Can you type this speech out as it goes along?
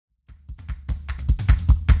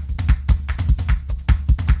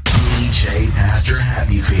DJ Pastor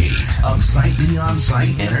Happy Feet of Sight Beyond Sight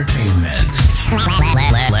Entertainment.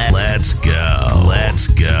 Let's go. Let's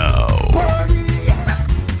go.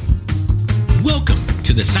 Welcome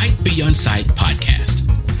to the Sight Beyond Sight podcast.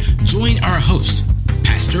 Join our host,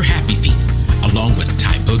 Pastor Happy Feet, along with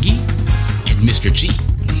Ty Boogie and Mr. G,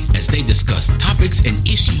 as they discuss topics and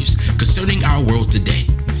issues concerning our world today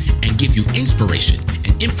and give you inspiration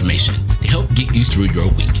and information to help get you through your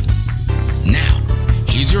week. Now,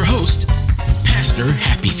 here's your host, Pastor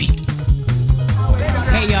Happy Feet.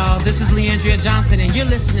 Hey y'all, this is Leandria Johnson and you're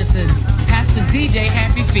listening to Pastor DJ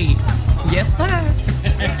Happy Feet. Yes, sir.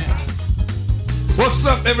 What's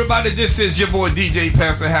up, everybody? This is your boy DJ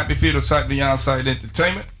Pastor Happy Feet of Sight Beyond Sight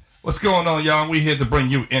Entertainment. What's going on, y'all? We're here to bring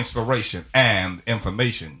you inspiration and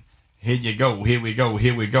information. Here you go. Here we go.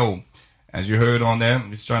 Here we go. As you heard on there,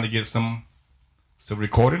 I'm just trying to get some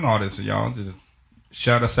recording artists, y'all. Just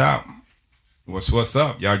shout us out. What's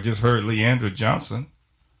up? Y'all just heard Leandra Johnson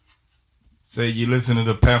say you listening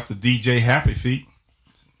to Pastor DJ Happy Feet.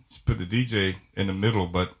 Just put the DJ in the middle,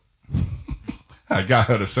 but I got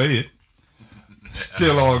her to say it.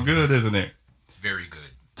 Still all good, isn't it? Very good.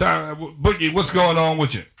 Boogie, what's going on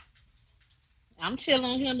with you? I'm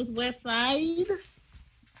chilling here on the west side.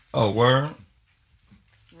 Oh, word?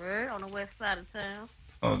 Word, on the west side of town.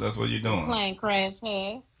 Oh, that's what you're doing. Plane crash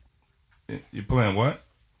had. You playing what?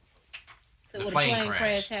 So the plane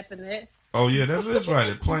crash happened there. Oh, yeah, that's right.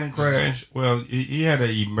 The plane crash. Well, he had an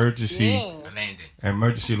emergency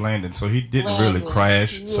landing, so he didn't really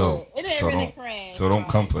crash. Yeah. So Crash. So don't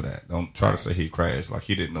come for that. Don't try to say he crashed like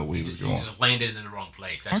he didn't know where he was going. He just landed in the wrong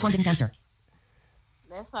place. Antoine didn't answer.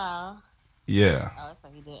 That's all. Yeah. Oh, that's why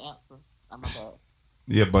he didn't answer. Oh, my bad.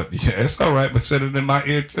 Yeah, but it's all right. But set it in my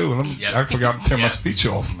ear too. I forgot to turn my speech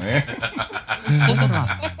off, man.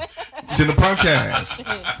 It's in the podcast.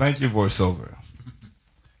 Thank you, voiceover.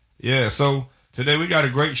 Yeah. So today we got a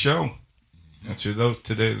great show, and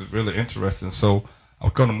today is really interesting. So I'm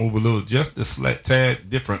going to move a little, just a tad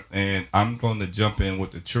different, and I'm going to jump in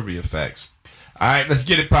with the trivia facts. All right, let's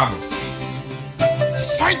get it poppin'.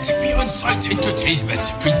 Sight Beyond Sight Entertainment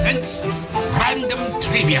presents Random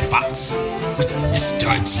Trivia Facts with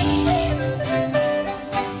Mr. G.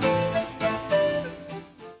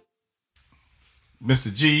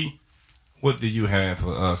 Mr. G, what do you have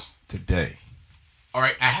for us today? All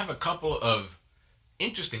right, I have a couple of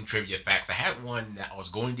interesting trivia facts. I had one that I was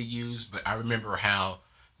going to use, but I remember how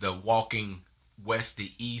the walking west to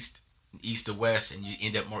east, east to west, and you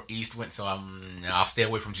end up more east went, so I'll stay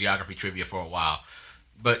away from geography trivia for a while.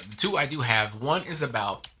 But the two I do have, one is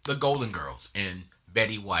about the Golden Girls and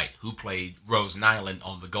Betty White, who played Rose Nylund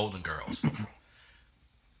on the Golden Girls.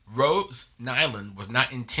 Rose Nylund was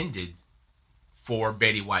not intended for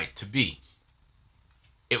Betty White to be.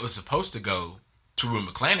 It was supposed to go to Rue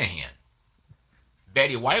McClanahan.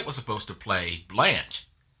 Betty White was supposed to play Blanche,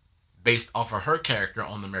 based off of her character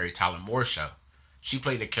on the Mary Tyler Moore Show. She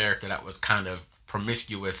played a character that was kind of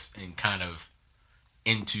promiscuous and kind of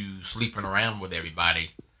into sleeping around with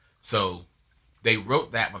everybody. So they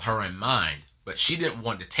wrote that with her in mind, but she didn't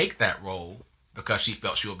want to take that role because she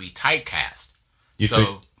felt she would be typecast.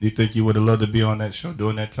 You think you would have loved to be on that show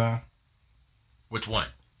during that time? Which one?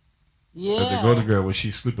 Yeah. The Golden Girl, when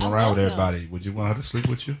she's sleeping around with everybody, would you want her to sleep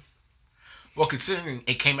with you? Well, considering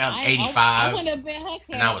it came out in 85, I wouldn't have been her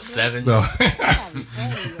and I was 7. No.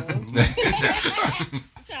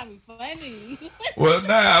 Trying to be funny. Well,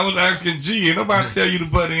 I was asking G. Ain't nobody tell you to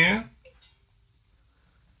butt in.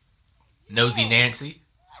 Nosy Nancy.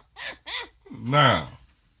 Nah.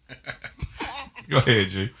 Go ahead,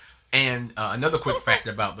 G. And another quick fact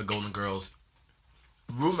about the Golden Girls,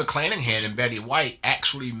 Rue McClanahan and Betty White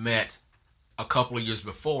actually met a couple of years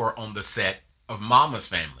before on the set of Mama's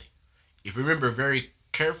Family. If you remember very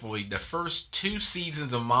carefully, the first 2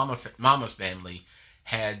 seasons of Mama's Family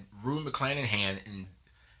had Rue McClanahan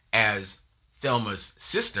as Thelma's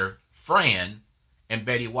sister, Fran, and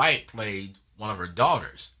Betty White played one of her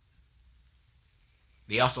daughters.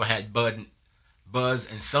 They also had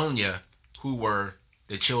Buzz and Sonia, who were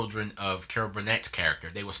the children of Carol Burnett's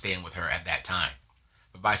character. They were staying with her at that time.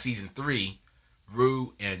 But by season 3,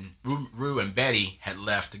 Rue and Betty had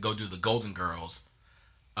left to go do the Golden Girls.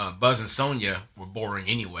 Buzz and Sonia were boring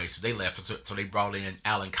anyway, so they left. So they brought in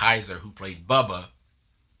Alan Kaiser, who played Bubba,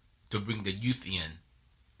 to bring the youth in.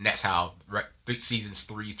 And that's how seasons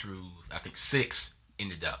 3 through, I think, 6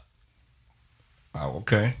 ended up. Oh,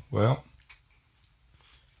 okay. Well.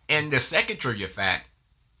 And the second trivia fact,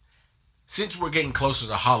 since we're getting closer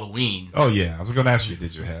to Halloween. Oh, yeah. I was going to ask you,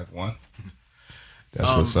 did you have one? That's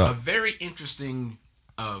what's up. A very interesting,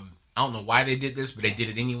 I don't know why they did this, but they did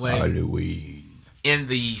it anyway. Halloween. In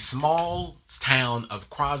the small town of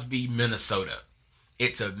Crosby, Minnesota,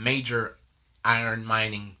 it's a major iron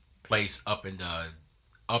mining place up in the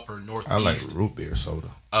upper northeast. I like root beer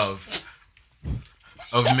soda of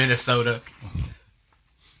Minnesota,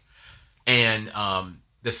 and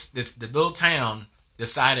the little town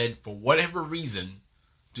decided for whatever reason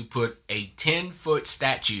to put a 10-foot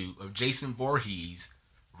statue of Jason Voorhees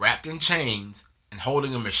wrapped in chains and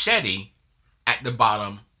holding a machete at the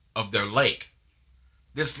bottom of their lake.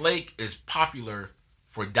 This lake is popular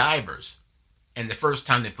for divers, and the first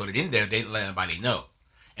time they put it in there, they didn't let anybody know.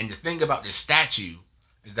 And the thing about this statue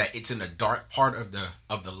is that it's in a dark part of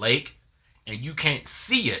the lake, and you can't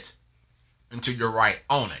see it until you're right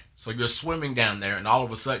on it. So you're swimming down there, and all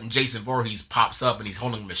of a sudden, Jason Voorhees pops up, and he's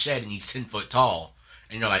holding a machete, and he's 10 foot tall,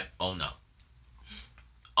 and you're like, oh no,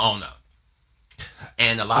 oh no.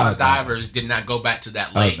 And a lot of divers did not go back to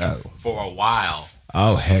that lake for a while.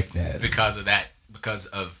 Oh heck no! Because of that. Because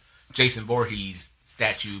of Jason Voorhees'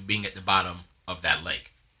 statue being at the bottom of that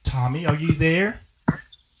lake. Tommy, are you there?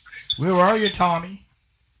 Where are you, Tommy?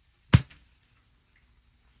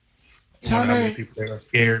 Tommy. People that are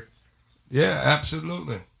scared. Yeah,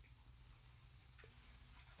 absolutely.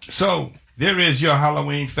 So there is your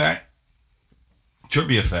Halloween fact,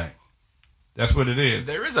 trivia fact. That's what it is.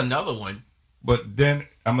 There is another one, but then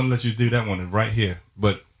I'm gonna let you do that one right here.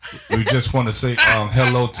 But we just want to say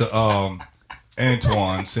hello to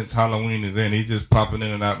Antoine, since Halloween is in. He's just popping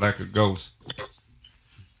in and out like a ghost.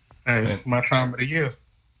 Hey, it's my time of the year.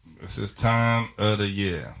 It's his time of the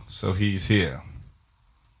year. So he's here.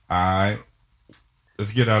 All right.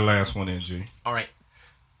 Let's get our last one in, G. All right.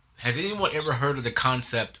 Has anyone ever heard of the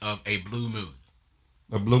concept of a blue moon?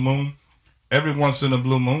 A blue moon? Every once in a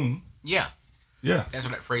blue moon. Yeah. Yeah. That's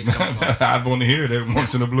where that phrase comes from. I want to hear it every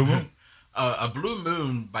once in a blue moon. A blue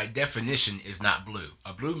moon, by definition, is not blue.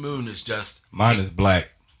 A blue moon is just... Mine is black.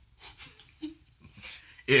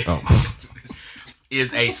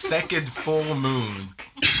 Is a second full moon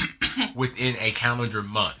within a calendar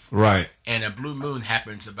month. Right. And a blue moon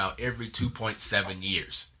happens about every 2.7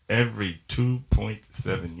 years. Every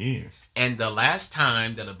 2.7 years. And the last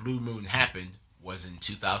time that a blue moon happened was in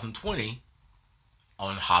 2020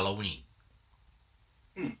 on Halloween.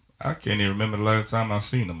 I can't even remember the last time I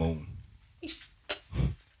seen a moon.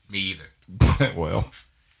 Me either. Well,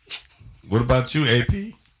 what about you,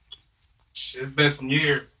 AP? It's been some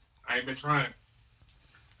years. I ain't been trying.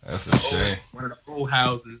 That's a shame. One of the old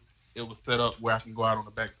houses, it was set up where I can go out on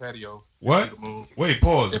the back patio. What? Wait,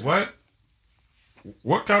 pause. What?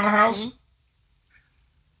 What kind of house?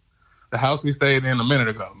 The house we stayed in a minute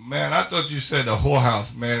ago. Man, I thought you said the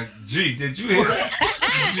whorehouse, man. Gee, did you hear that?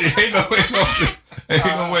 Gee, ain't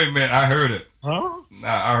no way, man. I heard it. Huh? Nah,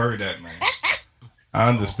 I heard that, man. I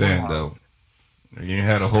understand, though. You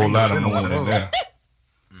had a whole lot of moon in there.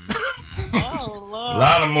 Oh, Lord. A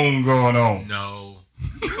lot of moon going on. No.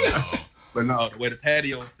 But no, the way the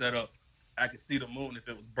patio is set up, I could see the moon if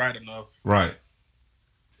it was bright enough. Right.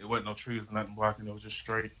 There wasn't no trees, nothing blocking. It was just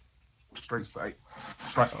straight sight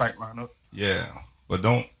line up. Yeah, but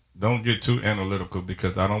don't get too analytical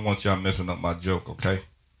because I don't want y'all messing up my joke, okay?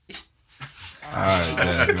 All right,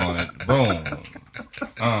 there, going it. Boom.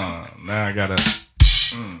 Now I gotta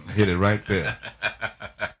hit it right there.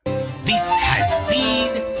 This has been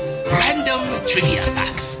Random Trivia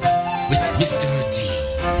Facts with Mr. G.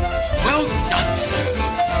 Well done, sir.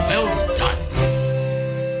 Well done.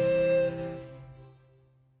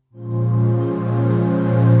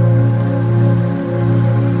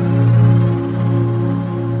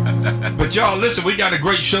 But y'all, listen, we got a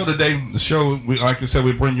great show today. The show, like I said,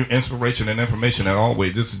 we bring you inspiration and information as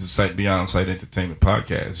always. This is the Sight Beyond Sight Entertainment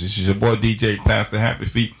Podcast. This is your boy DJ Pastor Happy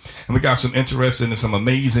Feet. And we got some interesting and some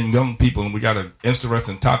amazing young people. And we got an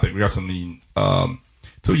interesting topic. We got some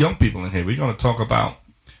two young people in here. We're going to talk about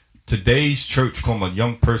today's church from a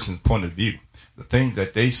young person's point of view. The things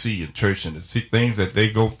that they see in church and the things that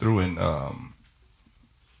they go through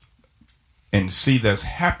and see that's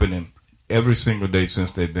happening every single day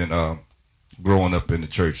since they've been growing up in the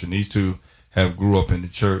church. And these two have grew up in the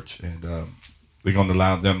church, and we're going to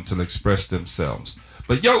allow them to express themselves.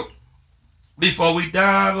 But yo, before we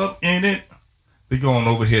dive up in it, we're going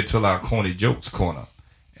over here to our corny jokes corner,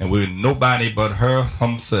 and we're nobody but her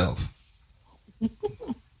himself.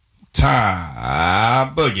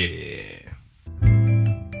 Ty Boogie.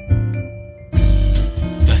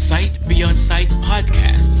 The Sight Beyond Sight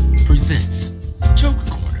Podcast presents Joke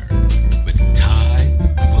Corner with Ty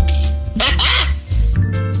Boogie.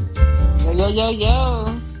 Yo.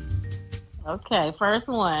 Okay, first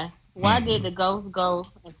one. Why did the ghost go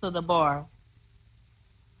into the bar?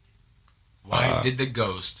 Why did the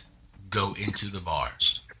ghost go into the bar.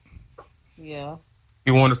 Yeah.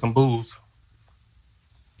 He wanted some booze.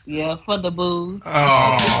 Yeah, for the booze.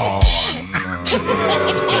 Oh, no.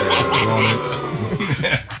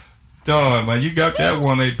 Yeah. Darn, man, you got that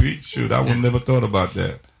one, AP. Shoot, I would never thought about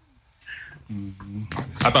that.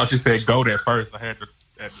 I thought she said goat at first. I had to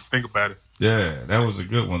think about it. Yeah, that was a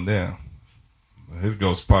good one there. His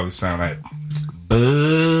ghost probably sound like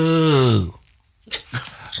boo.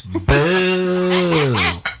 Boo.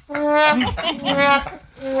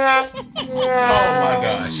 Oh my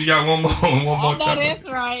gosh! You got one more I know time. that's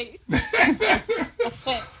right.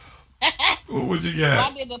 What would you Why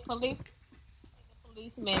got? did the policeman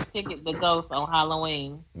ticket the ghost on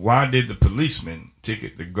Halloween? Why did the policeman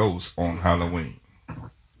ticket the ghost on Halloween?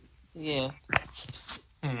 Yeah.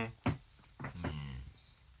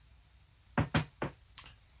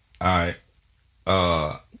 All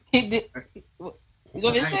right. He did. You want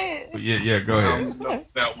me to say it? Yeah, go ahead.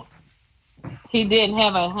 That one. He didn't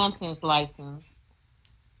have a hunting's license.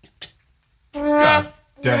 God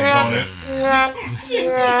dang on it.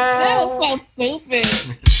 That was so stupid.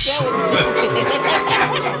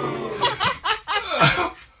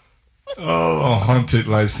 Oh, haunted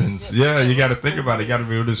license. Yeah, you got to think about it. You got to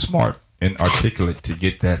be really smart and articulate to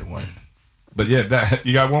get that one. But yeah, that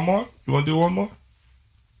you got one more? You want to do one more?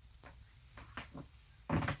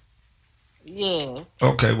 Yeah.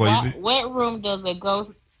 Okay, well, What room does a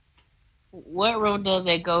ghost? What room does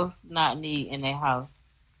a ghost not need in their house?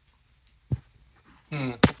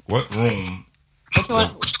 what room Which one?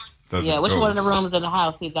 does Yeah, it which go? one of the rooms in the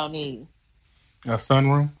house he don't need? A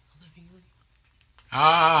sunroom.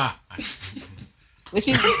 Ah, What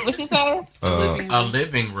she say? a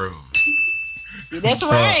living room. That's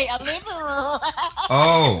right, a living room.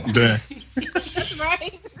 Oh, That's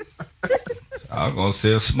right. I was going to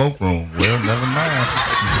say a smoke room. Well, never mind.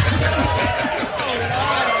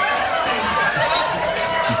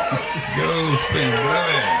 Go speak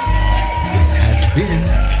living. This has been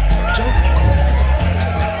Joke Corner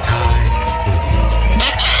with Ty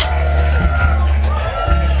Boogie.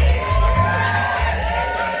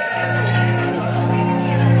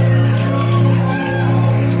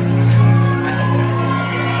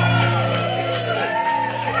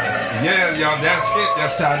 Yeah, y'all, that's it.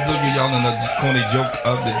 That's Ty Boogie, y'all, in the corny joke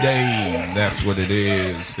of the day. That's what it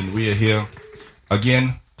is. And we are here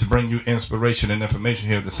again to bring you inspiration and information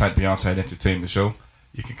here at the Sight Beyond Sight Entertainment Show.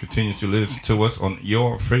 You can continue to listen to us on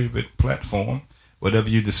your favorite platform, whatever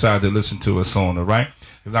you decide to listen to us on, all right?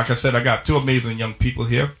 Like I said, I got two amazing young people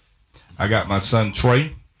here. I got my son,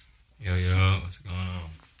 Trey. Yo, what's going on?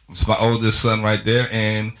 It's my oldest son right there,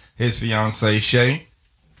 and his fiance, Shay.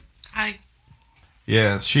 Hi.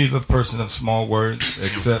 Yeah, she's a person of small words,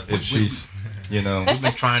 except if she's, you know. We've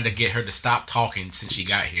been trying to get her to stop talking since she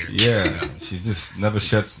got here. Yeah, she just never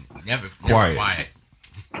shuts. Never Quiet. quiet.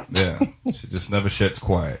 Yeah, she just never shuts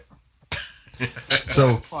quiet.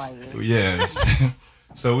 So, Quiet. yeah.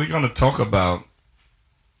 So we're gonna talk about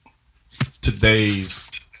today's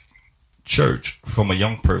church from a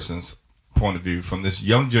young person's point of view, from this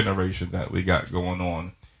young generation that we got going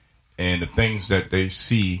on, and the things that they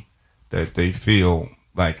see, that they feel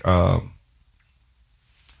like the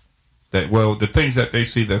things that they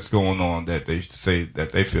see that's going on, that they say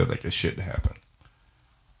that they feel like it shouldn't happen.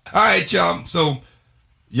 All right, y'all. So,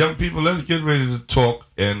 young people, let's get ready to talk.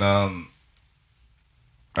 And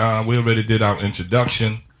we already did our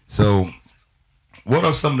introduction. So, what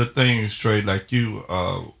are some of the things, Trey, like you,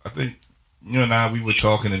 I think you and I, we were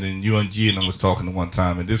talking, and then you and Gina was talking at one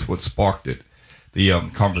time, and this what sparked it, the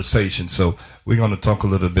conversation. So, we're going to talk a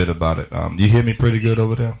little bit about it. You hear me pretty good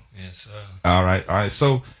over there? Yes, sir. All right.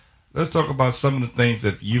 So, let's talk about some of the things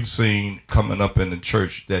that you've seen coming up in the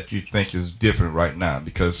church that you think is different right now.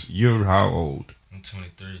 Because you're how old? I'm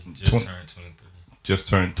 23. Twen- Turned 23. Just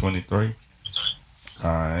turned 23.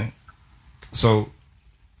 All right. So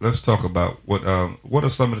let's talk about what are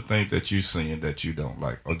some of the things that you've seen that you don't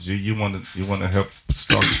like. Or do you want to help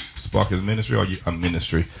spark his ministry, or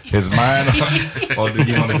his mind, or do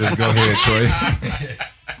you want to just go ahead, Trey?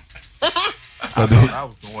 I thought I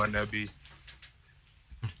was the one that be.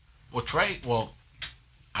 Well, Trey,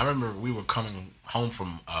 I remember we were coming home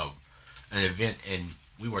from an event, and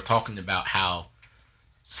we were talking about how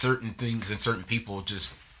certain things and certain people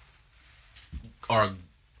just are,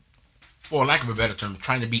 for lack of a better term,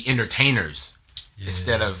 trying to be entertainers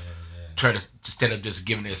instead of just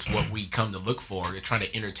giving us what we come to look for. They're trying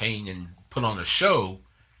to entertain and put on a show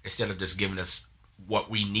instead of just giving us what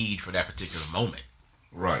we need for that particular moment.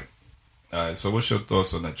 Right. All right. So what's your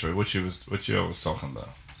thoughts on that, Trey? What you was talking about?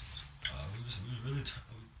 We was really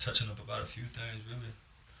touching up about a few things, really.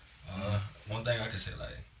 One thing I could say,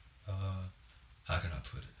 like, how can I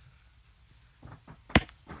put it?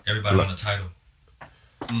 Everybody want a title.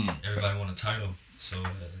 Everybody want a title. So you know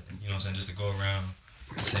what I'm saying? Just to go around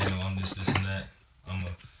saying, "Oh, I'm this, and that. I'm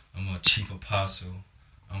a chief apostle.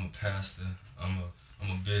 I'm a pastor. I'm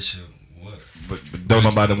a bishop." What? But don't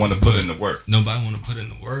nobody want to put in the work. Nobody want to put in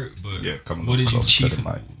the work. But Yeah, come what on, is you close to the chiefing?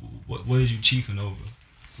 mic. What is you chiefing over?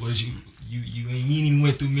 What is you ain't even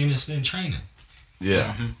went through ministry and training.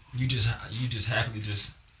 Yeah. You just happily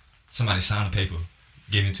just somebody sign a paper,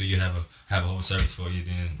 give it to you, have a whole service for you.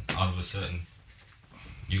 Then all of a sudden,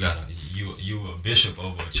 you a bishop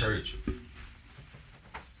over a church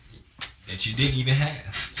that you didn't even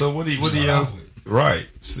have. So what do y'all? Right.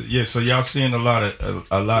 So, yeah. So y'all seeing a lot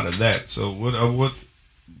of that. So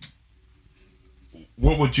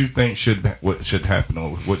what would you think should happen,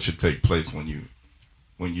 or what should take place when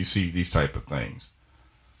you see these type of things?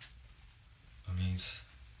 I mean,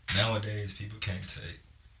 nowadays people can't take.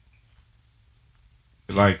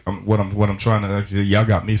 Like what I'm trying to, y'all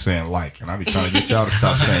got me saying like, and I be trying to get y'all to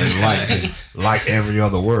stop saying like every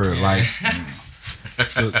other word. Like,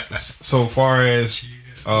 so far as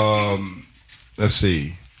let's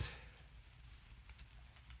see,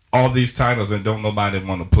 all these titles and don't nobody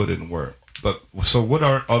want to put in work. But so what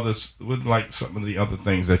are others? What like some of the other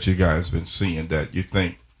things that you guys been seeing that you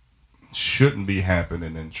think shouldn't be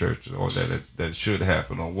happening in church, or that should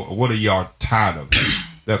happen, or what are y'all tired of?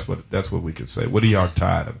 That's what we could say. What are y'all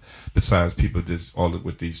tired of besides people all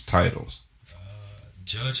with these titles?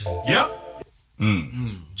 Judging. Yep.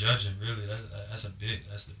 Judging, really. That's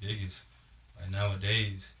the biggest. Like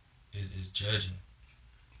nowadays, is judging.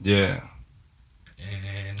 Yeah.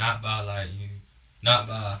 And not by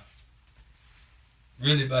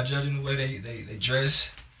really by judging the way they dress,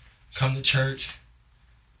 come to church,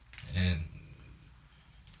 and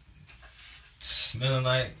smelling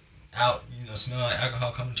like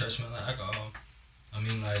alcohol, come to church smelling like alcohol. I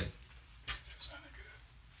mean, like,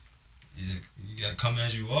 you gotta come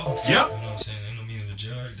as you are. Yep. You know what I'm saying? Ain't no meaning to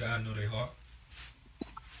judge. God know their heart.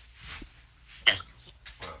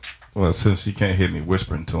 Well, since he can't hear me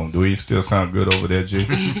whispering to him, do he still sound good over there, G?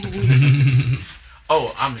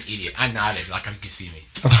 Oh, I'm an idiot. I nodded like you can see me.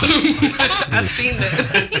 I seen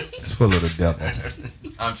that. It's full of the devil.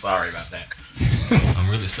 I'm sorry about that. I'm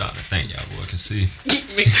really starting to think y'all boy can see.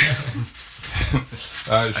 Me too.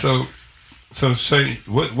 All right, so Shay,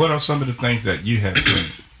 what are some of the things that you have seen?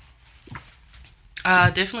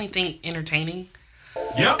 Definitely think entertaining.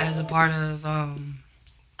 Yep. As a part of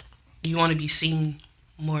you want to be seen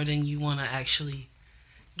more than you want to actually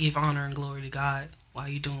give honor and glory to God while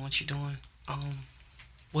you're doing what you're doing.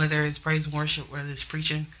 Whether it's praise and worship, whether it's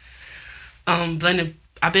preaching. I've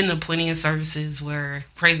been to plenty of services where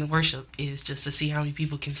praise and worship is just to see how many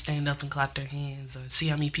people can stand up and clap their hands, or see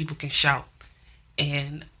how many people can shout,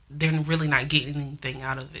 and they're really not getting anything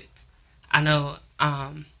out of it. I know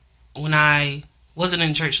when I wasn't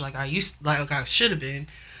in church like I should have been,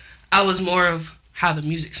 I was more of how the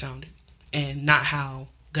music sounded and not how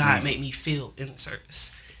God made me feel in the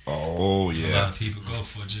service. Oh yeah. A lot of people go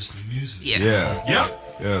for just the music. Yeah.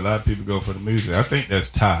 Yeah, a lot of people go for the music. I think that's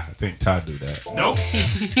Ty. I think Ty do that. Nope.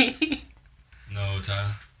 No,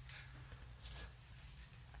 Ty.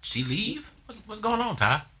 She leave? What's going on,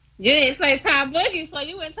 Ty? You didn't say Ty Boogie, so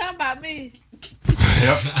you weren't talking about me.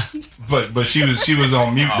 Yep. But she was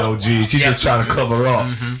on mute though, G. She just trying to cover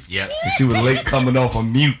up. Yep. And she was late coming off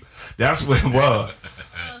on mute. That's what it was.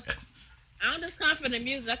 I don't just come for the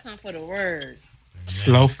music, I come for the word.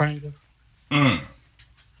 Slow fingers. I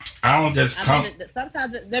don't just come.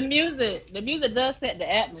 Sometimes the music does set the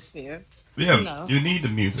atmosphere. Yeah, you need the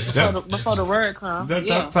music. Before the word comes.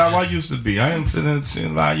 That's how I used to be. I am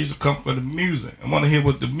sitting I used to come for the music. I want to hear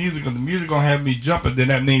what the music, and the music gonna have me jumping. Then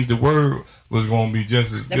that means the word was gonna be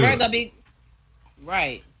just as good. The word gonna be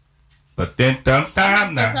right. But then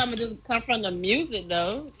sometimes now, sometimes it just come from the music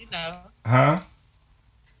though. huh?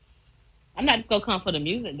 I'm not just gonna come for the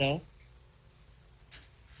music though.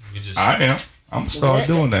 I am. I'm gonna start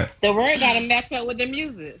doing that. The word gotta match up with the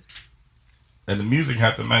music. And the music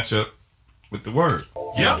have to match up with the word.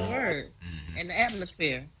 Yep. The word and the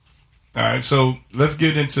atmosphere. All right, so let's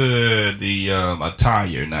get into the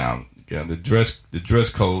attire now. Yeah, the dress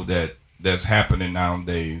code that's happening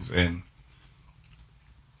nowadays, and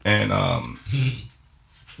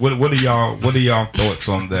what are y'all thoughts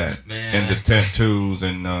on that? Man. And the tattoos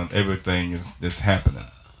and everything that's happening.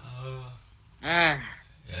 Yeah.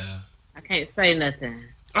 I can't say nothing.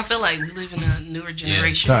 I feel like we live in a newer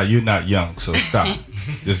generation. Ty, you're not young, so stop.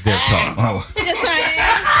 Just that talk.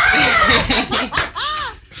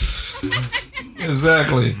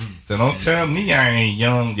 Exactly. So don't tell me I ain't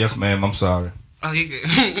young. Yes, ma'am. I'm sorry. Oh, you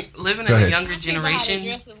good. Living Go in a ahead. younger generation.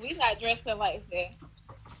 We not dressing like that.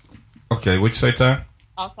 Okay, what you say, Ty?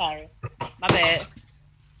 Oh, sorry. My bad.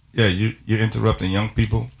 Yeah, you're interrupting young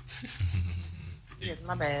people. Yes,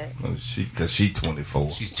 my bad. Well, because she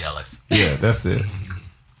 24. She's jealous. Yeah, that's it.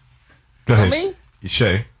 Go ahead. Me?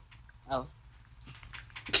 Shay. Oh.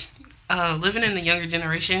 Living in the younger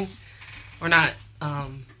generation, we're not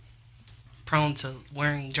prone to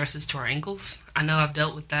wearing dresses to our ankles. I know I've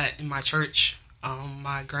dealt with that in my church.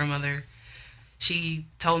 My grandmother, she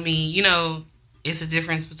told me, you know, it's a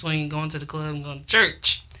difference between going to the club and going to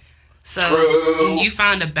church. So when you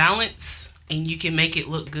find a balance and you can make it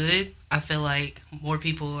look good, I feel like more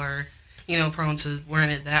people are, you know, prone to wearing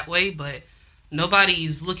it that way. But nobody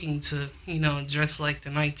is looking to, you know, dress like the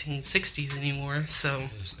 1960s anymore. So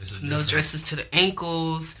no dresses to the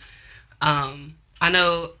ankles. I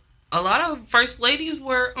know a lot of first ladies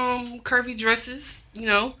wear curvy dresses, you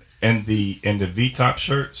know. And the V-top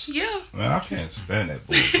shirts. Yeah. Man, I can't stand that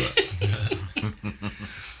bull.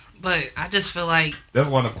 But I just feel like That's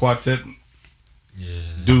why the quartet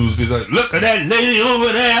dudes be like, look at that lady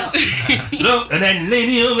over there. Look at that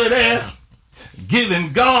lady over there.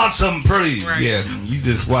 Giving God some praise. Right. Yeah, you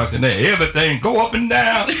just watching that. Everything go up and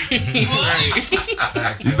down.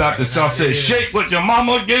 right. You about to talk, say, shake what your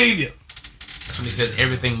mama gave you. That's when he says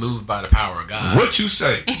everything moved by the power of God. What you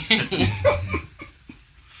say?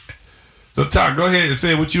 So, Ty, go ahead and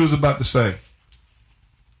say what you was about to say.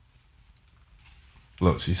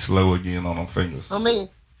 Look, she's slow again on her fingers. For me?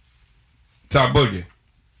 Ty Boogie.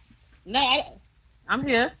 No, I'm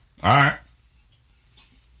here. All right.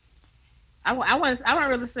 I wasn't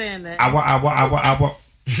really saying that. I want.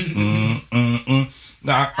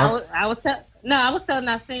 No, I was telling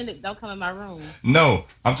not saying it. Don't come in my room. no,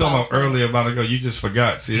 I'm talking about earlier about ago. You just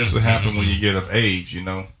forgot. See, that's what happened when you get of age, you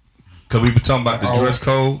know. Because we were talking about the dress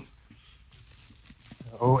code.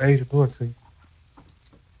 Old age of loyalty.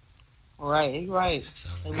 Right, right.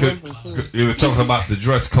 You were talking about the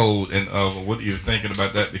dress code and what you were thinking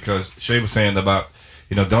about that, because Shay was saying about,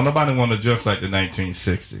 you know, don't nobody want to dress like the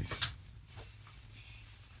 1960s.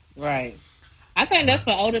 Right. I think that's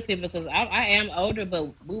for older people, because I am older,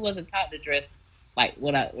 but we wasn't taught to dress like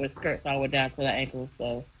with skirts all the way down to the ankles.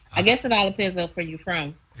 So I guess it all depends on where you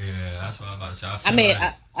from. Yeah, that's what I'm about to say.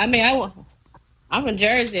 I'm from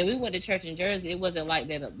Jersey. We went to church in Jersey. It wasn't like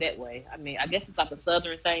that way. I mean, I guess it's like a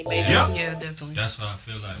southern thing, maybe. Yeah, definitely. That's what I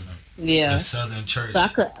feel like. Yeah. The southern church. So I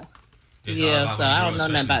could. It's Yeah, all about so when you I grow don't know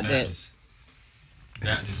up, nothing about especially that.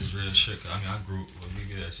 Baptist is real strict. I mean, I grew when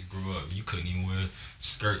we actually grew up. You couldn't even wear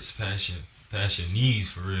skirts past your knees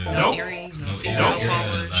for real. No earrings, no female earrings,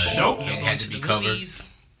 polish. like, It had to be covered.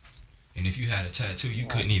 And if you had a tattoo, you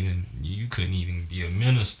couldn't even be a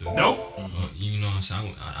minister. Nope. You know what I'm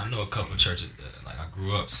saying? I know a couple of churches that, like, I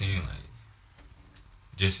grew up seeing, like,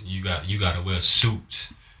 just you got to wear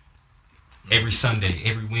suits every Sunday,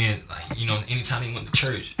 every Wednesday. Like, you know, anytime they went to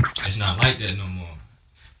church, it's not like that no more.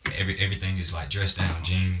 Everything is like dressed down,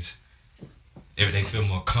 jeans. They feel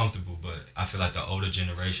more comfortable, but I feel like the older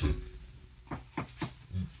generation,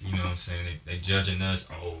 you know what I'm saying? They judging us.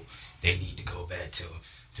 Oh, they need to go back to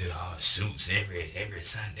the suits every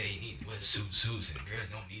Sunday. You need to wear suits, and girls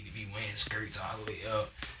don't need to be wearing skirts all the way up.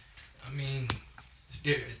 I mean,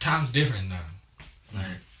 time's different now.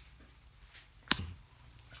 Like,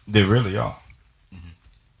 They really are.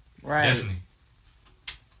 Right. definitely.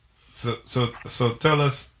 So tell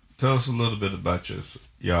us a little bit about yourselves.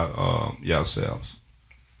 You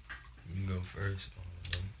can go first.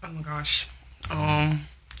 Oh my gosh. My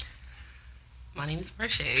name is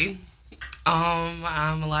Marche.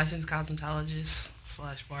 I'm a licensed cosmetologist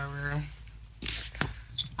 / barber.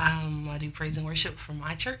 I do praise and worship for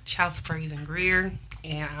my church, House of Praise and Greer,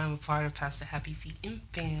 and I'm a part of Pastor Happy Feet and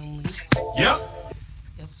Family. Yep.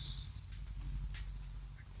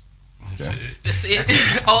 That's it.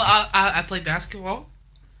 I played basketball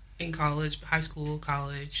in college, high school,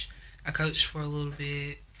 college. I coached for a little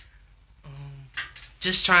bit.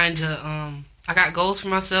 Just trying to, I got goals for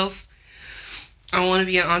myself. I want to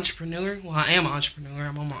be an entrepreneur. Well, I am an entrepreneur.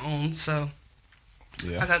 I'm on my own. So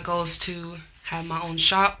I got goals to have my own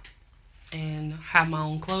shop and have my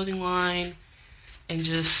own clothing line and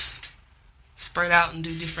just spread out and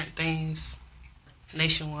do different things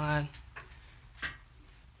nationwide.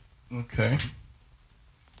 Okay.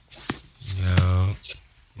 Yo. All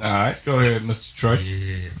right. Go ahead, Mr. Trey.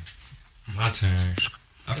 Yeah. My turn.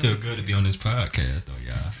 I feel good to be on this podcast, though,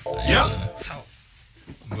 y'all. Yep. Talk.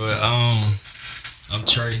 But I'm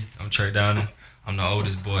Trey. I'm Trey Downing. I'm the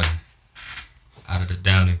oldest boy out of the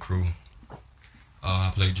Downing crew.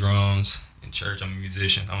 I play drums in church. I'm a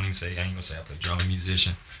musician. I ain't gonna say I play drums. I'm a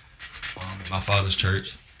musician. My father's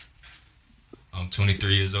church. I'm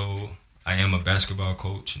 23 years old. I am a basketball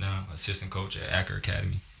coach now, assistant coach at Acker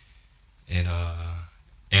Academy. And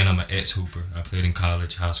I'm an ex-hooper. I played in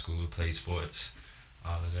college, high school, played sports.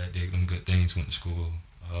 All of that, did them good things, went to school.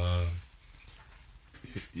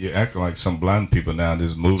 You're acting like some blind people now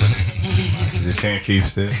that's moving. You can't keep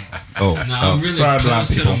still. Oh, no, I'm really sorry, close blind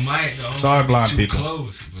to people. the mic, though. Sorry, blind too people.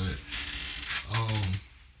 Close, but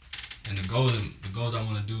and the goals I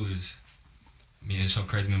want to do is, I mean, it's so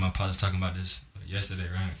crazy. Me and my pops talking about this yesterday,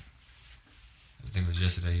 right? I think it was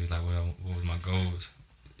yesterday. He was like, "Well, what was my goals?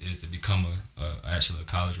 Is to become actually a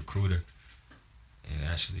college recruiter and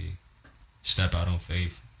actually step out on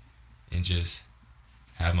faith and just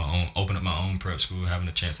open up my own prep school, having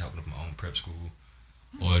a chance to open up my own prep school,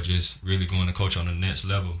 or just really going to coach on the next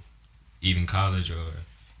level, even college or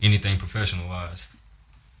anything professional wise."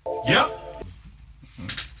 Yep.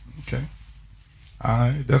 Okay. All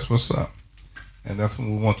right, that's what's up. And that's what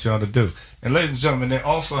we want y'all to do. And ladies and gentlemen, they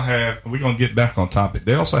also have, we're going to get back on topic,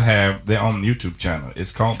 they also have their own YouTube channel.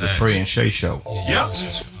 It's called The Trey and Shay Show. Yeah,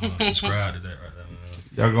 subscribe to that right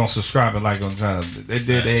there. Y'all gonna subscribe and like on the channel. They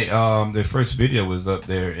did their first video was up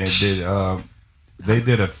there and they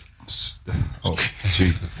did a oh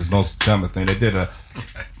Jesus, the most dumbest thing. They did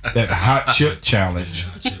that hot chip challenge.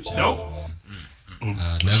 Nope.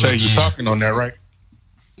 Shay, you talking on that, right?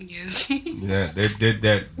 Yes. Yeah, they did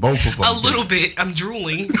that. Both of them. A little bit. I'm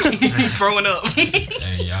drooling, throwing up. Hey,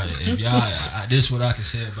 this is what I can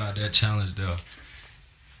say about that challenge, though.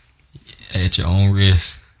 At your own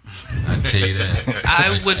risk. I tell you that.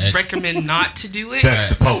 I would recommend not to do it. That's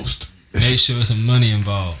the post. Make sure there's some money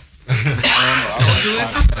involved. Don't do it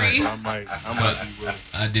for free.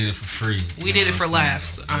 I did it for free. We did it for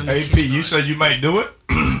laughs. AP, you said you might do it?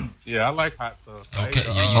 Yeah, I like hot stuff. Okay,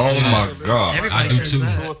 yeah, you oh see my that? God. Everybody I do says too.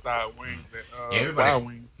 that. Suicide wings at Everybody's- Wild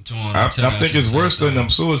Wings. I think it's worse than them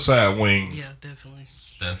suicide wings. Yeah, definitely.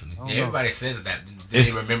 Definitely. Yeah, everybody says that. Then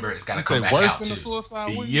they remember it's got to You come say back worse out than the too.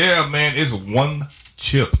 suicide wings? Yeah, man, it's one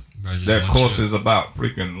chip. Bro, just That one course chip. is about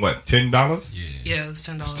freaking what, $10? Yeah. Yeah, it was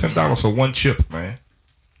 $10. $10 for one chip, man.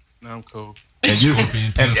 No, I'm cool. And you Scorpion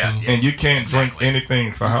and, pepper. and you can't drink Exactly.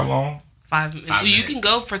 anything for how long? 5 minutes. Five You minutes. can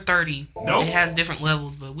go for 30. Nope. It has different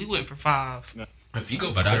levels, but we went for 5. If you go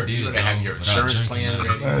for But I 30, did, you're gonna have though, your without insurance drinking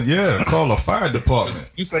plan that. ready. Yeah, call the fire department.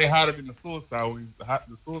 You say hotter than the suicide wings.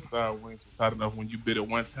 The suicide wings was hot enough when you bit it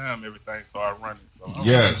one time, everything started running. So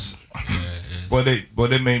Yes. Yeah. But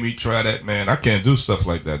they made me try that, man. I can't do stuff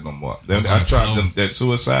like that no more. Then I Okay, tried so- that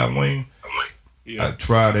suicide wing. I yeah,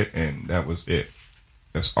 tried it, and that was it.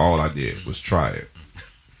 That's all I did was try it.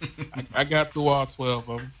 I got through all 12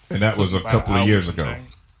 of them. And that was a Took about couple an of hour years and ago. thing.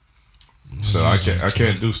 So I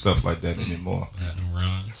can't do stuff like that anymore. Had them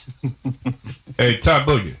runs. Hey, Ty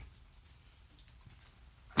Boogie.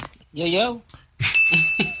 Yo.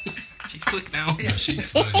 She's quick now. Yeah, she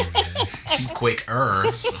funny, man. She quicker.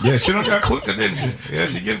 Yeah, she don't got quicker, didn't she? Yeah,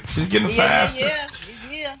 she's getting faster.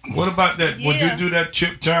 Yeah. What about that? Would you Yeah. do that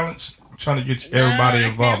chip challenge? I'm trying to get everybody Nah, I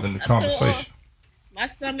involved can't. in the I'm too old. conversation. My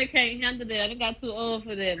stomach can't handle that. I got too old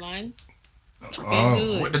for that, man. Can't Oh,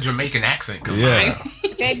 do With it. the Jamaican accent. Come yeah.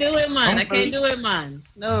 Can't do it, man. I can't do it, man.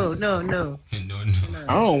 No. No. I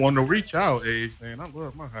don't want to reach out age, man. I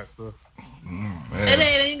love my hot stuff. It Man.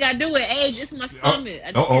 ain't got to do with age. It's my stomach.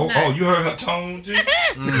 I just Oh, cannot. you heard her tone, G? Don't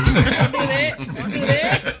do that. Don't do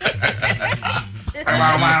that.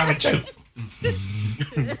 Wow, with you.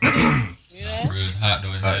 Yeah. Real hot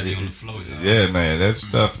though. It had me on the floor. Y'all. Yeah, man, that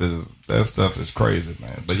stuff is crazy,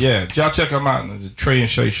 man. But yeah, y'all check them out. It's the Trey and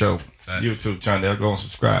Shay Show Facts. YouTube channel. They'll go and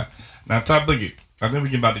subscribe. Now, Ty Boogie, I think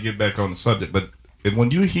we're about to get back on the subject, but when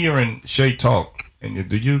you hearing Shay talk, and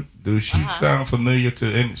do she sound familiar to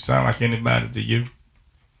any? Sound like anybody to you?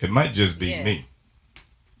 It might just be Yeah. me.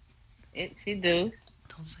 She do.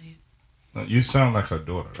 Don't say it. No, you sound like her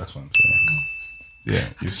daughter. That's what I'm saying. Yeah,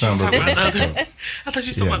 you sound She's like talking her about the daughter. other. I thought you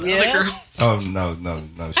were talking about the Yeah. other girl. Oh no!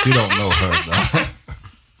 She don't know her.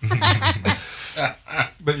 No.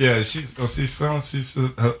 But yeah, she sounds.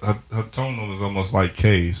 Her tone was almost like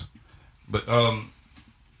Kay's. But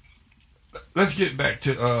let's get back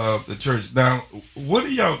to the church now. What are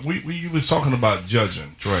y'all? We was talking about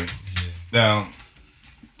judging, Trey. Now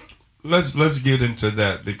let's get into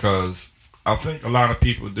that because I think a lot of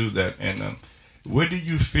people do that. And where do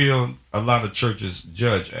you feel a lot of churches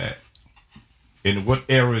judge at? In what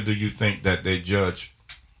area do you think that they judge,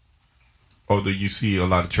 or do you see a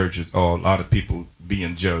lot of churches or a lot of people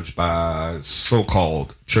being judged by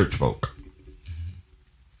so-called church folk,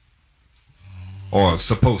 or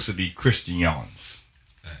supposed to be Christians,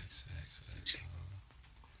 Facts.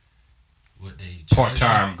 What they judge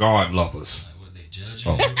part-time God lovers? Like what they judge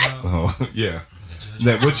judge you about. Yeah.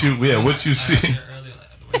 That what you what you see. Like I said earlier, like,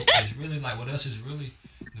 the way it's really like what else is really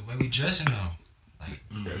the way we dressing now. Like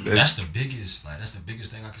that's the biggest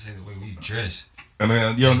thing I can say, the way we dress. And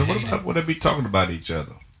then what they be talking about each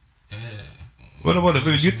other? Yeah. What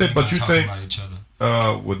you think? But you think about each other.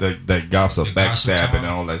 with that gossip, The gossip backstabbing, talk. and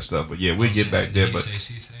all that stuff. But yeah, we get back there. He But say,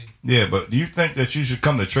 she say. yeah, but do you think that you should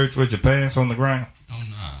come to church with your pants on the ground? Oh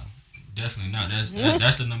nah, definitely not. That's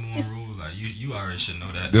the number one rule. Like you already should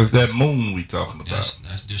know that. There's that moon we talking about.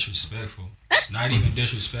 That's disrespectful. Not even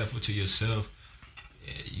disrespectful to yourself.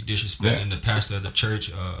 You disrespecting the pastor of the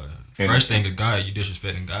church. First thing of God, you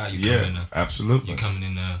disrespecting God. You coming in absolutely. You coming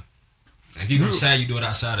in there. If you gonna sag, you do it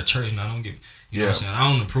outside of church. Now don't get. You know what I'm saying?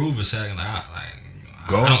 I don't approve of sagging. I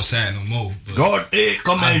don't sag no more. But God,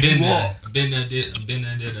 come as you are. I've been there, did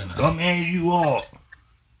that. Come as you are.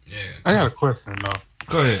 Yeah. I got a question though.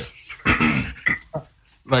 Go ahead.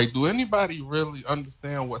 Like, do anybody really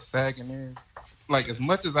understand what sagging is? Like, as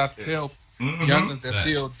much as I tell youngins that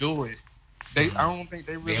still do it, I don't think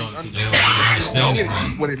they really understand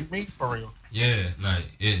what it means for real. Yeah, like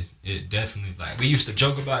it definitely, like we used to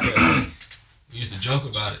joke about that. We used to joke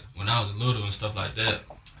about it when I was little and stuff like that.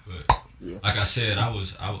 But like I said, I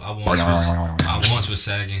once was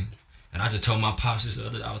sagging, and I just told my pops this the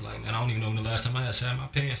other day. I was like, man, I don't even know when the last time I had sagged my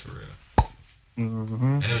pants for real.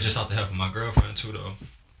 And it was just off the help of my girlfriend too, though.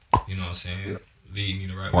 You know what I'm saying? Lead me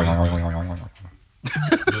the right way.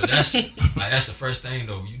 But that's the first thing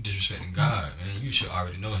though. You disrespecting God, man. You should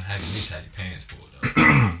already know at least have your pants pulled up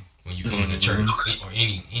when you come to church or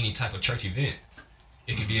any type of church event.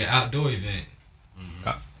 It could be an outdoor event.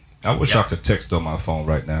 I wish I could text on my phone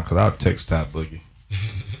right now because I'll text Top Boogie.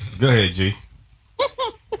 Go ahead, G.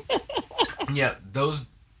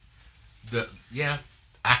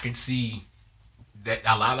 I can see that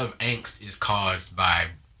a lot of angst is caused by,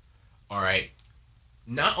 all right,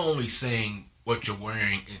 not only saying what you're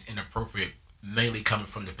wearing is inappropriate, mainly coming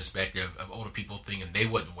from the perspective of older people thinking they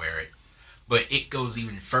wouldn't wear it, but it goes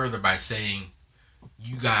even further by saying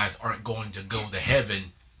you guys aren't going to go to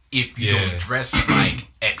heaven if you don't dress like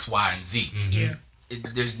X, Y, and Z. Yeah.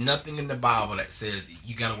 There's nothing in the Bible that says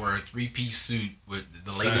you got to wear a 3-piece suit with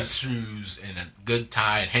the latest shoes and a good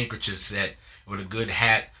tie and handkerchief set with a good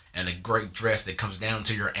hat and a great dress that comes down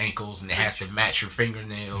to your ankles and it has to match your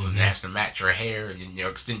fingernails and it has to match your hair and your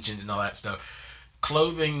extensions and all that stuff.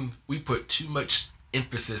 Clothing, we put too much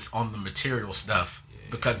emphasis on the material stuff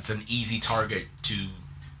because it's an easy target to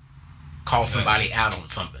call somebody out on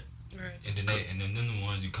something. Right. And then the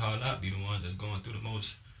ones you call out be the ones that's going through the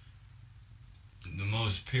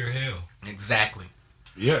most pure hell. Exactly.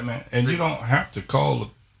 Yeah, man. And you don't have to call the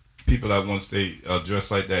people that want to stay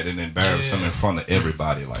dressed like that and embarrass them in front of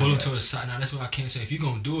everybody like pull them that. to the side. Now that's what I can't say. If you're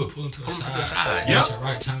gonna do it, pull them to the side. Yeah. That's the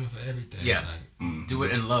right time for everything. Yeah. Like, Do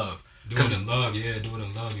it in love. Do it in love. Yeah, do it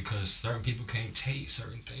in love because certain people can't take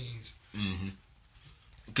certain things.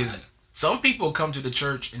 Because some people come to the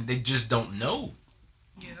church and they just don't know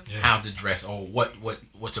how to dress or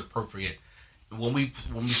what's appropriate. When we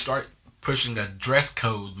start pushing a dress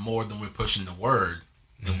code more than we're pushing the word,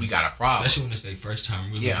 then we got a problem. Especially when it's their first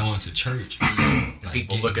time really going to church. Like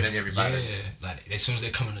people looking at everybody. Yeah, like as soon as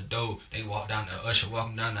they come in the door, they walk down the usher,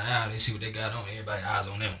 walking down the aisle, they see what they got on, everybody eyes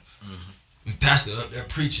on them. Pastor up there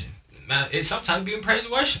preaching. Man, it sometimes be in praise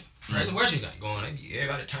and worship. Praise and worship got going.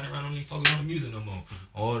 Everybody turn around, don't even focus on the music no more.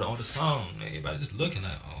 Or the song. Everybody just looking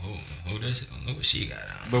like, who this? Look what she got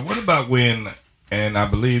on. But what about when, and I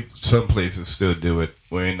believe some places still do it,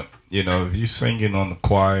 when, you know, if you're singing on the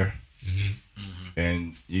choir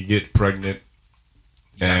and you get pregnant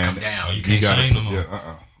you gotta come down. Oh, you can't sing no more.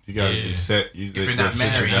 You gotta be set. If you're not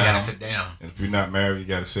married, you gotta sit down. And if you're not married, you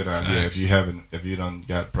gotta sit down. Yeah, if you done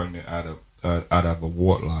got pregnant out of a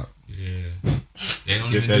wartlock. Yeah. They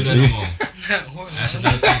don't even do that no more. That's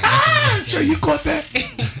another thing. Sure, you caught that?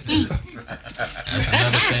 That's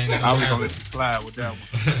another thing. I was gonna let you slide with that one.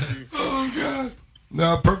 Oh God!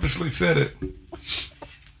 No, I purposely said it.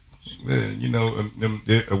 Yeah, you know,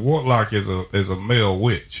 a warlock is a male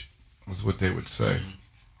witch. That's what they would say.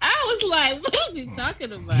 I was like, what is he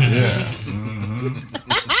talking about? Yeah.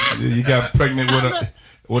 You got pregnant with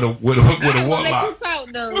a warlock.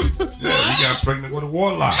 Yeah, you got pregnant with a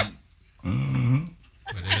warlock. But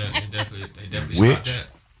they definitely stop that.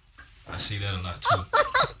 I see that a lot too.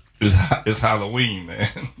 It's Halloween, man.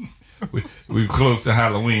 we close to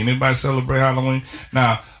Halloween. Anybody celebrate Halloween?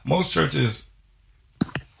 Now, most churches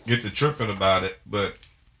get to tripping about it, but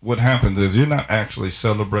what happens is you're not actually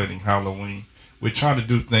celebrating Halloween. We're trying to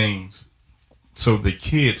do things so the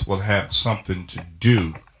kids will have something to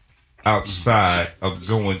do outside of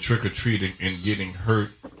going trick-or-treating and getting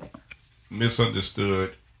hurt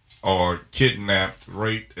misunderstood or kidnapped,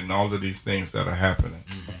 raped, and all of these things that are happening.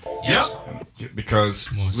 Yep.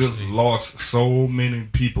 Because we've lost so many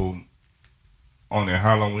people on a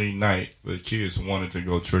Halloween night where kids wanted to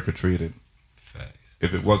go trick-or-treating. Facts.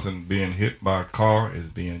 If it wasn't being hit by a car, it's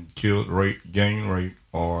being killed, raped, gang raped,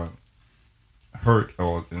 or hurt,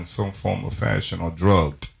 or in some form of fashion, or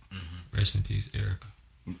drugged. Rest in peace, Erica.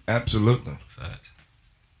 Absolutely. Facts.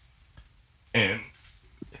 And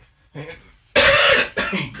there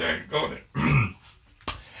you go.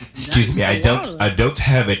 Excuse me, I don't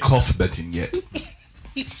have a cough button yet.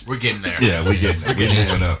 We're getting there. Yeah, we're getting there. We're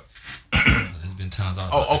moving up. There's been times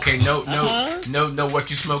Oh, okay. No, what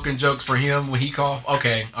you smoking jokes for him when he cough?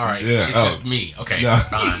 Okay, all right. Yeah, It's just me. Okay, No.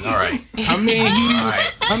 fine. All right. I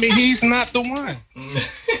mean, he's not the one.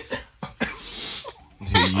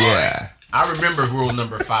 Yeah. I remember rule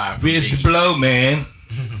number 5. Where's the blow, man?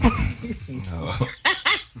 No.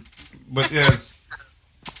 But yes,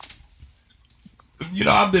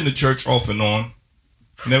 I've been to church off and on.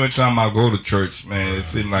 And every time I go to church, man, it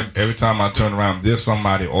seems like every time I turn around, there's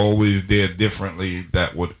somebody always there differently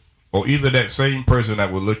that would, or either that same person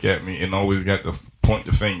that would look at me and always got to point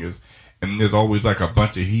the fingers. And there's always like a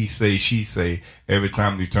bunch of he say, she say every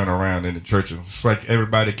time you turn around in the church. It's like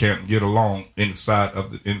everybody can't get along inside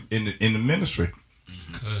of in the ministry.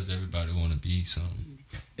 Because everybody want to be something.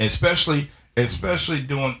 Especially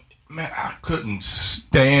doing, man, I couldn't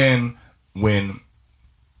stand when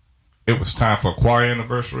it was time for a choir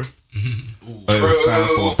anniversary. Or it was time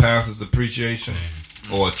for a pastor's appreciation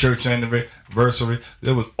or a church anniversary.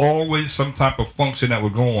 There was always some type of function that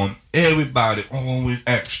would go on. Everybody always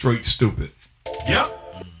act straight stupid.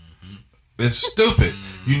 Yep. It's stupid.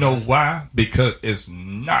 You know why? Because it's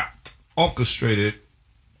not orchestrated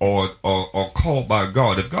or called by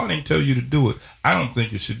God. If God ain't tell you to do it, I don't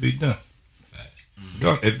think it should be done.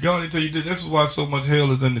 If God didn't tell you this is why so much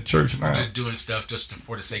hell is in the church now. Just doing stuff just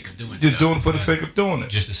for the sake of doing stuff. Just doing it for the sake of doing it.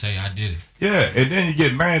 Just to say I did it. Yeah, and then you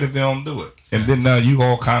get mad if they don't do it. And then now you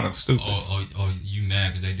all kind of stupid. Or you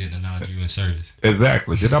mad because they didn't acknowledge you in service.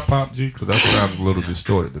 Exactly. Did I pop G? Because that sounds a little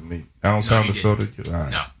distorted to me. I don't sound distorted? All right.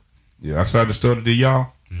 No. Yeah, I sound distorted to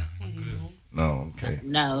y'all? No, I'm good. No, okay.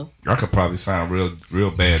 No. I could probably sound real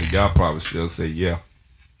bad, and y'all probably still say yeah.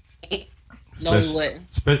 No, we wouldn't.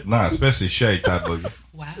 Especially Shay type of you.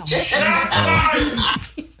 Wow.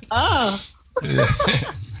 Oh. Yeah.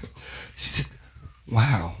 She said,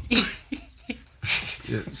 wow.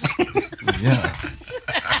 Yes. Yeah.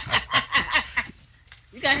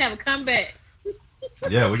 You gotta have a comeback.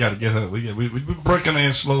 Yeah, we gotta get her. We breaking her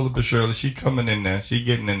in slowly but surely. She coming in there. She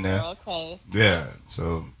getting in there. Okay. Yeah.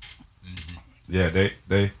 So. Yeah, they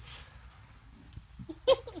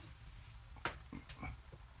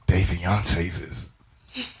fiancés is.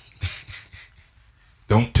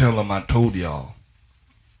 Don't tell them I told y'all.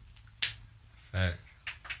 Fact.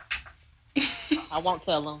 I won't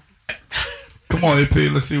tell them. Come on, AP.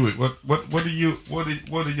 Let's see what are your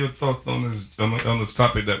thoughts on this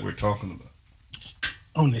topic that we're talking about?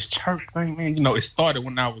 On this church thing, man, it started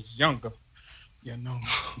when I was younger.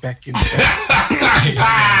 Back in the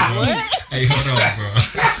Hey, hold on, bro.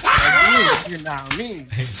 you know what I mean?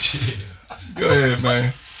 Hey, chill. Go ahead,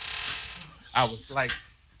 man. I was like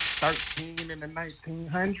 13 in the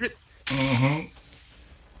 1900s. Mm-hmm.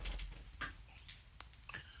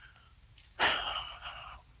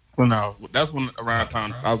 Well, no, that's when around the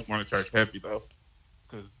time I was going to church heavy though,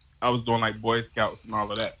 because I was doing like Boy Scouts and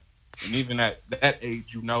all of that. And even at that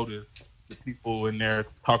age, you notice the people in there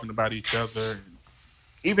talking about each other.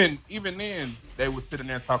 And even then, they would sit in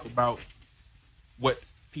there and talk about what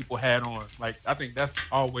people had on. Like, I think that's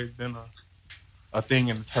always been a thing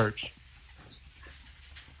in the church.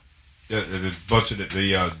 Yeah, it's a bunch of the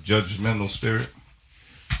judgmental spirit.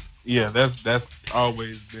 Yeah, that's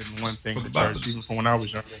always been one thing in the church, even from when I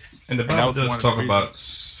was younger. And the Bible does talk about,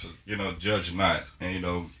 judge not.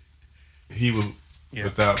 And, he will,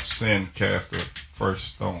 without sin, cast the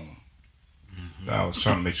first stone. I was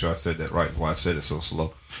trying to make sure I said that right. That's why I said it so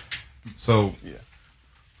slow. So,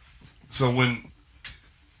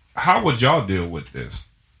 how would y'all deal with this?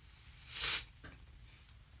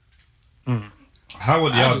 How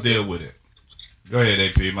would y'all deal with it? Go ahead,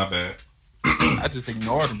 AP. My bad. I just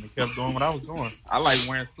ignored them and kept doing what I was doing. I like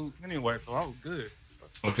wearing suits anyway, so I was good.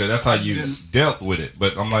 Okay, that's how you dealt with it.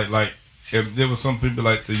 But I'm like, if there was some people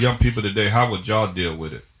like the young people today, how would y'all deal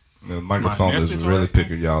with it? The microphone is really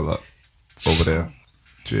picking y'all up over there.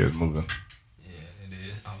 Cheers, moving. Yeah, it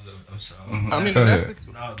is. I'm sorry. Mm-hmm. I mean, go that's ahead.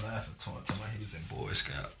 I was laughing talking about he was in Boy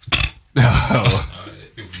Scouts.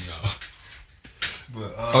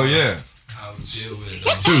 Oh yeah. how we deal with it.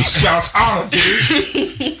 Though. Dude, Scouts honor, dude.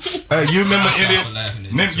 Hey, you remember Sorry any? for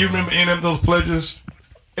laughing at You remember any of those pledges?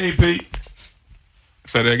 AP.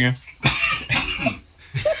 Say that again.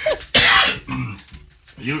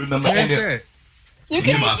 You remember What is any? that? You You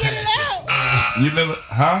can't my get it pastor. out. You remember?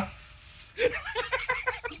 Huh?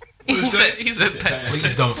 He said, Please don't say that.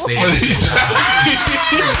 Please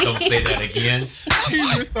don't say that again.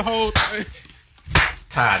 You missed the whole thing.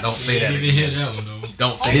 Ty, don't say I that didn't even hear again. that one though.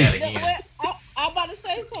 Don't say that again. I'm about to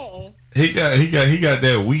say something. He got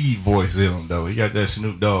that weed voice in him though. He got that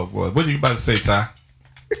Snoop Dogg voice. What you about to say, Ty?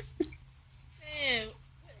 Man,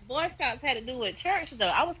 Boy Scouts had to do with church though.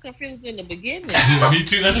 I was confused in the beginning. Yeah, me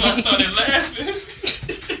too. That's why I started laughing.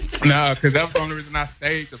 Nah, because that was the only reason I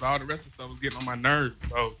stayed, because all the rest of the stuff was getting on my nerves.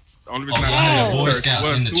 So the only reason Oh, I you had stayed Boy was Scouts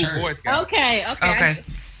in the two church. Boy Scouts. Okay.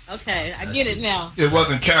 Okay. I get it now. It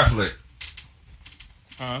wasn't Catholic.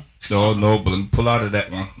 Huh? No, but let me pull out of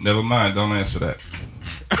that one. Never mind. Don't answer that.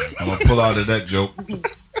 I'm gonna pull out of that joke.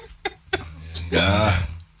 Yeah.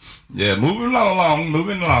 Moving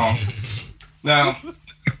along. Now,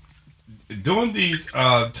 during these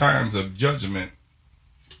times of judgment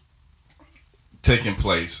taking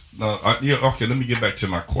place. Okay, let me get back to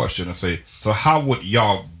my question and say, so how would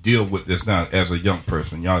y'all deal with this now as a young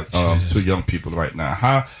person? Y'all, two young people right now.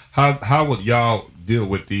 How would y'all deal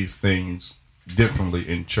with these things differently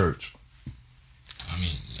in church? I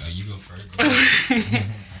mean, you go first. I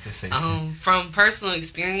can say From personal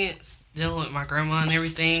experience, dealing with my grandma and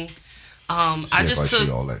everything, I just took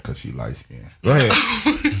all that because she light skinned. Go ahead.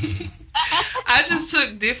 I just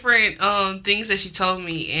took different things that she told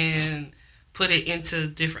me and put it into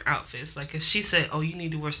different outfits. Like if she said, "Oh, you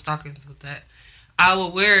need to wear stockings with that," I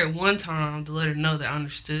would wear it one time to let her know that I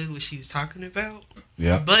understood what she was talking about.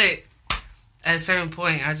 Yeah. But at a certain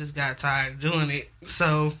point, I just got tired of doing it,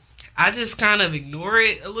 so I just kind of ignore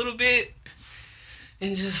it a little bit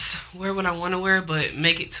and just wear what I want to wear, but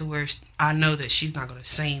make it to where I know that she's not going to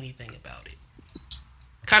say anything about it.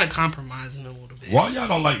 Kind of compromising a little bit. Why y'all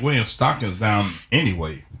don't like wearing stockings down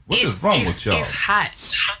anyway? What is wrong with y'all? It's hot.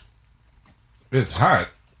 It's hot.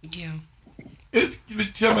 Yeah. It's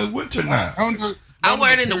winter now. I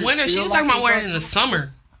wear it in the winter. She was talking about wearing it in the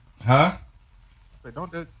summer. Huh? So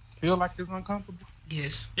don't that feel like it's uncomfortable?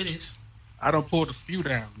 Yes, it is. I don't pull the spew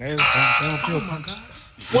down. They don't feel Oh my God.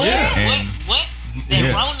 What?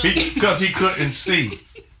 Yeah. Because he couldn't see.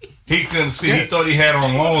 He couldn't see. He thought he had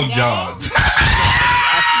on long johns.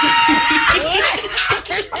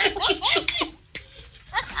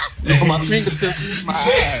 my fingertips, my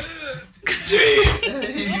eyes.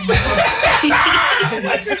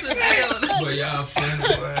 But y'all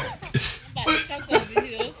funny, boy.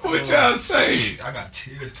 What y'all say? I got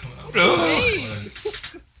tears coming out.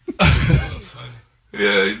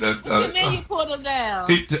 Yeah, What you mean you pulled them down?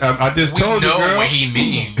 I just told you, know girl. what he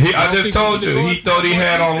means. I just told you. He thought he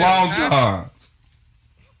had on long johns.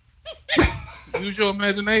 Use your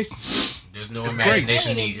imagination. There's no It's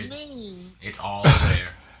imagination What needed. does it mean? It's all there.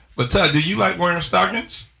 But Todd, do you like wearing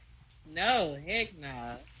stockings? No, heck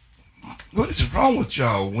no. What is wrong with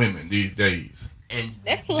y'all women these days? And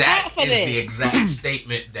That's too that hot for is that. the exact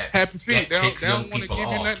statement that Happy feet. They ticks young don't want to people give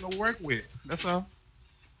you off. nothing to work with. That's all.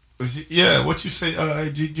 Yeah, what you say,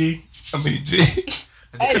 GG? I mean, G.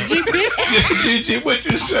 Hey, GG, what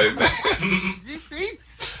you say, man?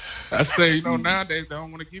 I say, nowadays they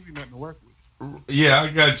don't want to give you nothing to work with. Yeah, I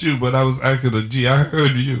got you, but I was asking a G. I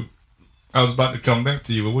heard you. I was about to come back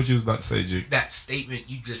to you, but what you was about to say, G? That statement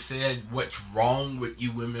you just said, what's wrong with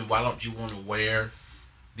you women? Why don't you want to wear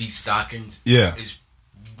these stockings? Yeah. Is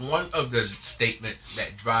one of the statements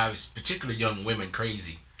that drives particularly young women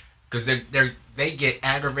crazy. Because they get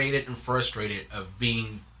aggravated and frustrated of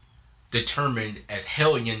being determined as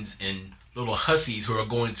hellions and little hussies who are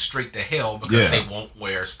going straight to hell because they won't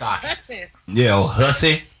wear stockings. Yeah, old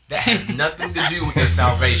hussy. That has nothing to do with your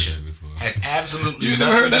salvation. Has absolutely You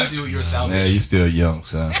never heard nothing that? to do with your Yeah, salvation. you still young,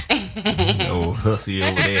 son. Old hussy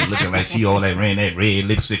over there looking like she all that ran that red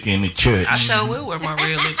lipstick in the church. I sure will wear my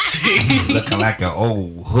red lipstick. Looking like an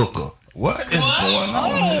old hooker. What is going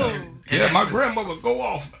on here? Yeah, my grandmother go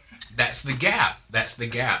off. That's the gap. It's the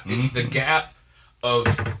gap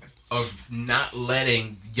of not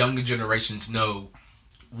letting younger generations know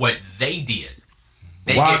what they did.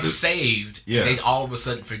 They get saved. Yeah. And they all of a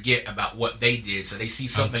sudden forget about what they did. So they see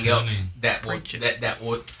something else that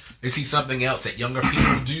they see something else that younger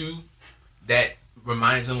people do that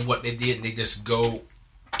reminds them of what they did, and they just go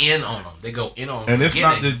in on them. They go in on them. And it's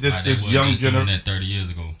not that this young generation. that 30 years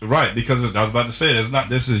ago. Right, because I was about to say, it's not,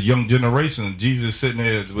 this is young generation. Jesus sitting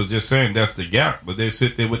there was just saying that's the gap, but they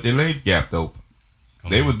sit there with their legs gapped open.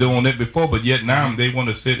 They were doing it before, but yet now they want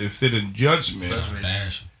to sit in judgment.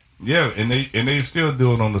 Bash. Yeah, and they still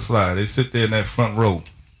do it on the slide. They sit there in that front row.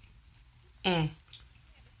 Nothing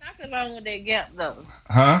wrong with that gap though.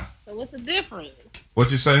 Huh? So what's the difference?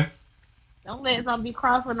 What you say? Don't let them be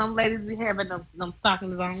crossing. Them ladies be having them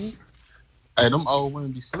stockings on. Hey, them old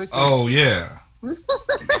women be slick. Oh yeah.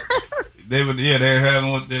 They would. Yeah, they're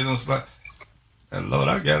having what they don't slide. And Lord,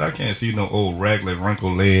 I can't see no old raggedy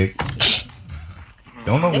wrinkled leg.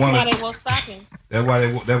 Don't know That's one. why they wear stockings. That's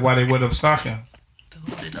why they wear them stockings.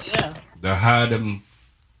 Yeah. To hide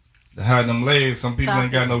them legs. Some people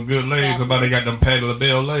ain't got no good legs. Somebody got them Patti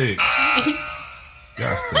LaBelle legs.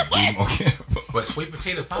 Got to be more careful. What, sweet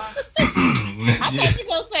potato pie? I thought you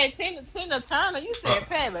gonna say Tina Turner. You said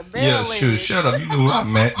Patti LaBelle. Yeah, sure. Shut up. You knew I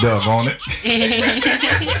meant dub on it.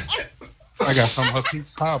 I got some of her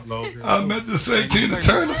peach cobbler over here. I meant to say Tina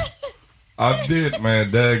Turner. I did, man.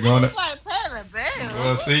 Daggone it. Like Patti LaBelle.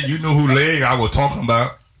 Well, see, you knew who leg I was talking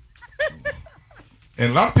about.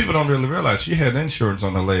 And a lot of people don't really realize she had insurance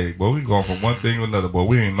on her leg. Boy, we going from one thing to another. Boy,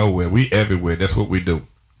 we ain't nowhere. We everywhere. That's what we do.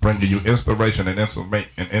 Bringing you inspiration and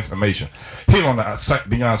information here on the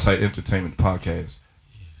Beyond Sight Entertainment Podcast.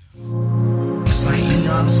 Sight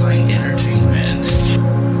Beyond Sight Entertainment.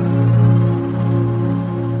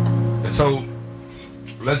 So,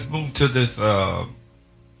 let's move to this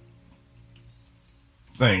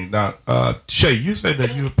thing. Now, Shay, you said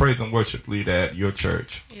that you were praise and worship leader at your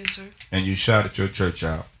church. Yes, sir. And you shouted your church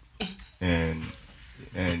out. And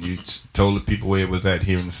you told the people where it was at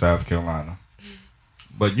here in South Carolina.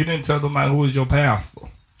 But you didn't tell them who was your pastor.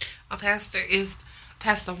 My pastor is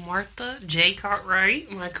Pastor Martha J.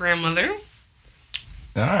 Cartwright, my grandmother.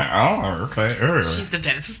 Oh, okay. She's the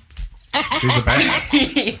best. She's the best.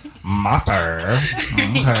 Martha.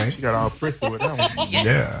 Okay. You got all pretty with that one. Yes.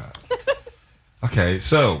 Yeah. Okay,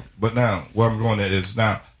 so, but now, where I'm going at is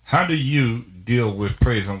now, how do you deal with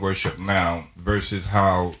praise and worship now versus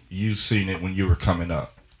how you seen it when you were coming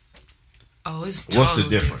up? Oh, it's totally What's the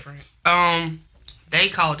difference? They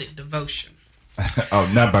called it devotion. Oh,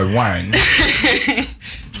 number one.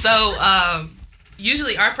 So,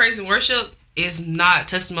 usually our praise and worship is not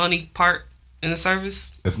testimony part in the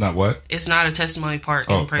service. It's not what? It's not a testimony part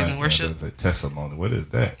in praise and worship. It's a testimony. What is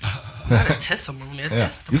that? Not a testimony. A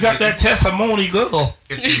testimony. You got that testimony, girl.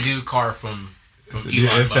 It's the new car from Elon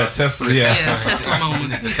It's that Musk. testimony. Yeah, Yeah. testimony.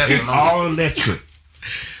 The It's testimony. all electric.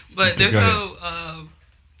 But Go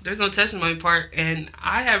there's no testimony part, and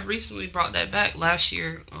I have recently brought that back last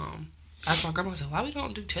year. I asked my grandma, I said, why we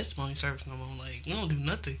don't do testimony service no more? Like, we don't do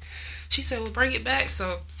nothing. She said, well, bring it back.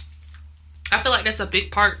 So I feel like that's a big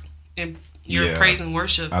part in your praise and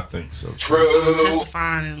worship. I think so.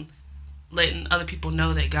 Testifying and letting other people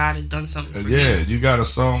know that God has done something for you. Yeah, you got a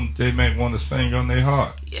song they may want to sing on their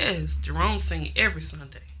heart. Yes, Jerome sing every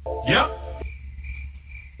Sunday. Yep.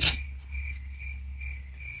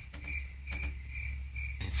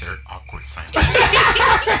 Insert awkward silence. I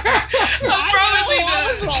promise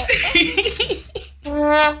he does.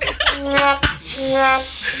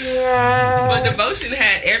 But devotion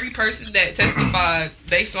had every person that testified,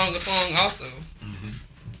 they sung a song also.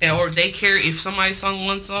 And, or they carry, if somebody sung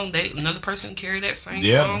one song, another person carried that same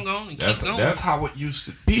song on and keep going. That's how it used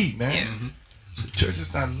to be, man. Yeah. The church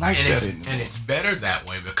is not like that anymore. And it's better that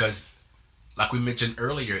way because, like we mentioned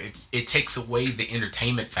earlier, it takes away the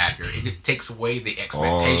entertainment factor. It takes away the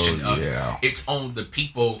expectation of it's on the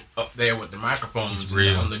people up there with the microphones,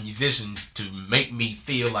 and on the musicians to make me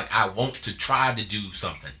feel like I want to try to do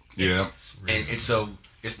something. Yeah. And so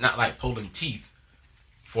it's not like pulling teeth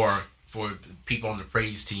for the people on the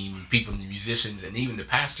praise team, people, the musicians, and even the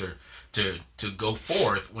pastor to go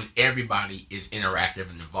forth when everybody is interactive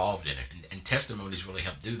and involved in it. And testimonies really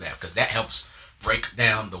help do that because that helps break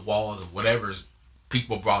down the walls of whatever's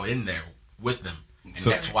people brought in there with them. And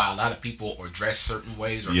that's why a lot of people are dressed certain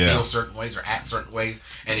ways or feel certain ways or act certain ways.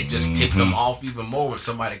 And it just ticks them off even more when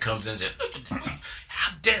somebody comes in and says,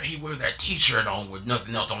 how dare he wear that t-shirt on with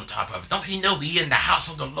nothing else on top of it? Don't he know he in the house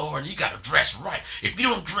of the Lord and you got to dress right? If you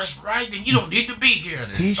don't dress right, then you don't need to be here.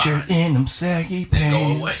 T-shirt in them saggy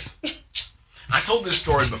pants. Go away. I told this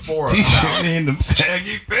story before. T-shirt in them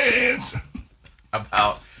saggy pants.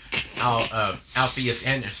 About Alpheus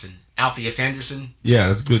Anderson. Yeah,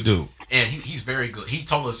 that's a good dude. And he's very good. He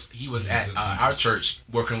told us he was at our church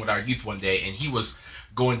working with our youth one day, and he was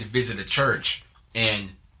going to visit a church,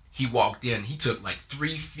 and he walked in. He took like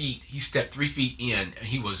 3 feet. He stepped 3 feet in, and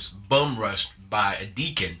he was bum rushed by a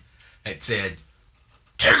deacon that said,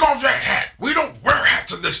 "Take off that hat. We don't wear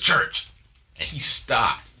hats in this church." And he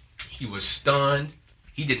stopped. He was stunned.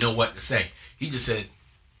 He didn't know what to say. He just said,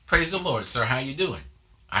 "Praise the Lord, sir. How you doing?"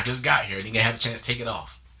 I just got here. Didn't have a chance to take it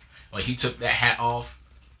off. Well, he took that hat off,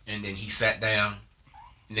 and then he sat down,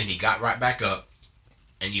 and then he got right back up,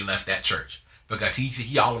 and he left that church. Because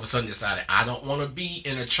he all of a sudden decided, I don't want to be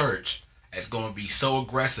in a church that's going to be so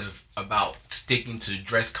aggressive about sticking to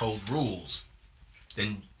dress code rules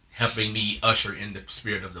than helping me usher in the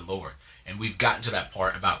spirit of the Lord. And we've gotten to that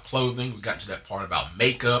part about clothing. We've gotten to that part about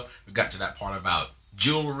makeup. We've gotten to that part about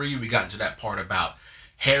jewelry. We've gotten to that part about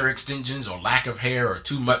hair extensions or lack of hair or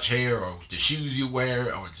too much hair or the shoes you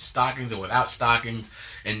wear or the stockings or without stockings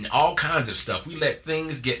and all kinds of stuff. We let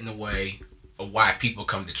things get in the way of why people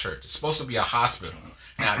come to church. It's supposed to be a hospital.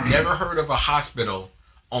 Now, I've never heard of a hospital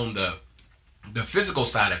on the physical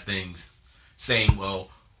side of things saying,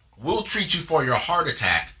 well, we'll treat you for your heart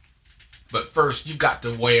attack, but first you've got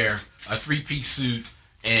to wear a 3-piece suit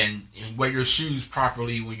and wear your shoes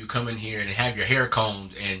properly when you come in here and have your hair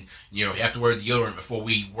combed and you have to wear deodorant before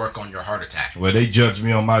we work on your heart attack. Well, they judge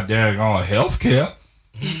me on my daggone health care.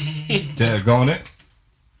 Daggone it.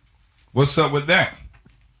 What's up with that?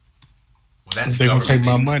 Well, that's they're gonna take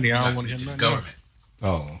my thing. money. I don't want to hear nothing. Government.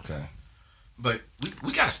 Oh, okay. But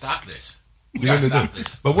we got to stop this. We got to stop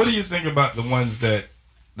this. But what do you think about the ones that,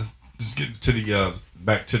 let's get to the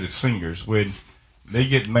back to the singers, when they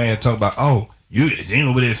get mad, talk about, oh, you ain't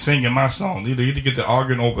over there singing my song. You get to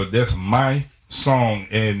arguing over that's my song,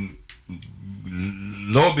 and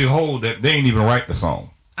Lord behold, that they ain't even write the song.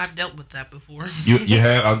 I've dealt with that before. You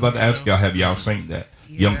have? I was about to ask y'all, have y'all seen that?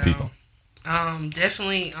 Young people.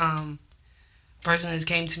 Definitely. Person has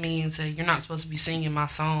came to me and said, "You're not supposed to be singing my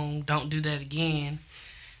song. Don't do that again."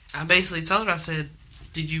 I basically told her, I said,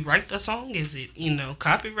 "Did you write the song? Is it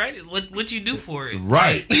copyrighted? What you do for it?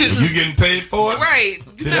 Right? You getting paid for it? Right?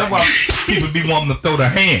 See, that's why people be wanting to throw their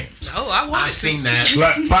hands. Oh, I've seen that.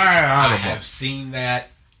 Like fire out I of them. have seen that.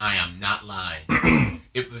 I am not lying.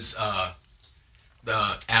 It was I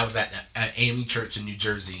was at the AME Church in New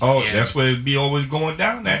Jersey. Oh, that's where it be always going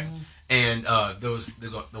down there. And there was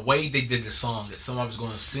the way they did the song, that someone was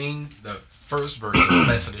going to sing the first verse of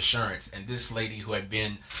Blessed Assurance, and this lady who had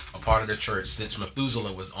been a part of the church since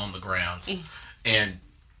Methuselah was on the grounds, and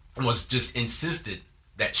was just insisted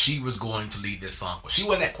that she was going to lead this song. But she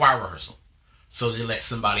wasn't at choir rehearsal, so they let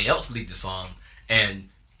somebody else lead the song, and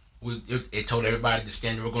it told everybody to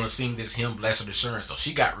stand there. We're going to sing this hymn, Blessed Assurance. So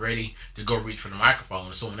she got ready to go reach for the microphone,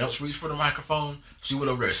 and someone else reached for the microphone. She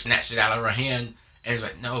went over there, snatched it out of her hand, and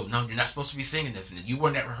was like, no, you're not supposed to be singing this. And you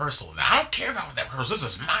weren't at rehearsal. Now, I don't care if I was at rehearsal. This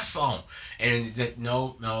is my song. And he said,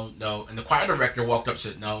 no. And the choir director walked up and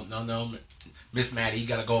said, no, Miss Maddie, you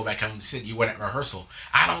got to go back home. And said, you weren't at rehearsal.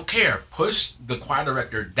 I don't care. Push the choir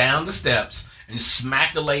director down the steps and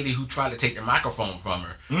smack the lady who tried to take the microphone from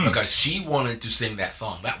her because she wanted to sing that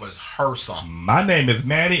song. That was her song. My name is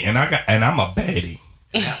Maddie, and I'm a baddie.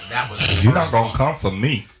 That was You're not going to come for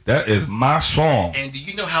me. That is my song. And do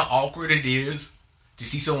you know how awkward it is to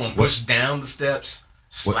see someone pushed down the steps,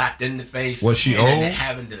 slapped in the face? Was she old?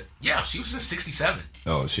 Yeah, she was in 67.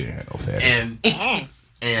 Oh, she ain't had no fatty.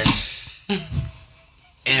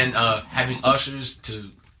 And having ushers to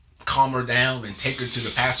calm her down and take her to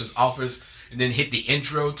the pastor's office and then hit the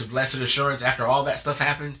intro to Blessed Assurance after all that stuff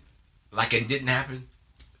happened, like it didn't happen.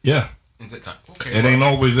 Yeah. Okay, it ain't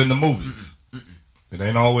always in the movies. It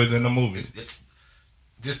ain't always in the movies.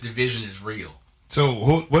 This division is real. So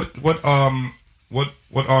what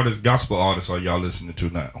artists, gospel artists, are y'all listening to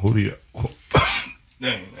now? Who do you? Dang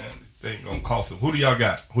man, they ain't gonna cough it. Who do y'all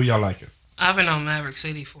got? Who y'all liking? I've been on Maverick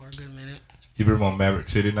City for a good minute. You been on Maverick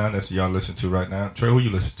City now? That's what y'all listen to right now. Trey, who you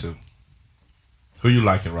listen to? Who you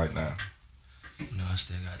liking right now? No, I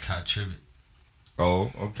still got Ty Tribbett.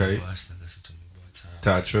 Oh, okay. Boy, I still listen to me, boy,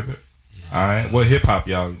 Ty Tribbett. Yeah. All right. What hip hop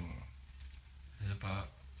y'all? Hip hop.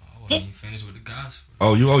 Oh, I ain't finished with the gospel.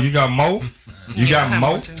 Oh, you got Mo? You got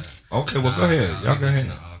Mo? Okay, well go ahead. Y'all go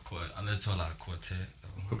ahead. I listen to a lot of Quartet.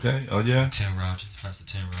 Though. Okay. Oh yeah. Tim Rogers, Pastor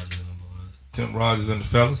Tim Rogers and them boys. Tim Rogers and the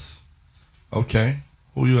fellas. Okay.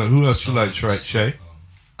 Who else you like, Shay?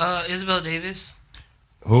 Isabel Davis.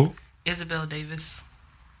 Who? Isabel Davis.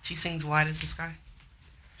 She sings "Wide as the Sky."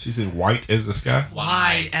 She said "White as the Sky."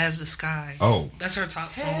 Wide as the sky. Oh. That's her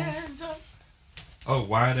top song. Oh,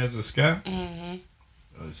 "Wide as the Sky." Mm-hmm.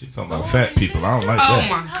 She talking about fat people. I don't like that. Oh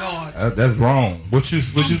my God. That's wrong. What you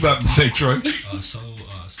about to say, Troy? Souls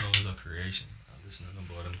of Creation. I listen to them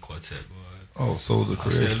boy, them Quartet boys. Oh, Souls of I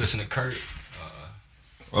Creation. still listen to Kurt.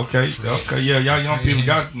 Okay, yeah, y'all young people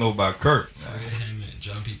got to know about Kurt. Fred Hammond,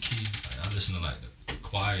 John P. Key. I listen to like the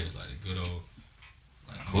choirs, like the good old.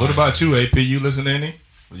 What about you, AP? You listen to any?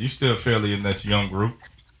 You still fairly in that young group.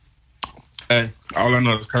 Hey, all I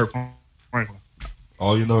know is Kurt Franklin.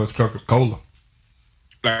 All you know is Coca-Cola.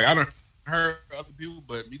 Like heard other people,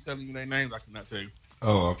 but me telling you their names, I cannot tell you.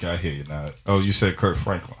 Oh, okay, I hear you now. Oh, you said Kurt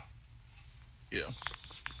Franklin. Yeah.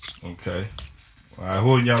 Okay. All right,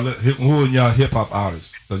 who are y'all hip hop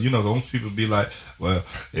artists? Because those people be like, well,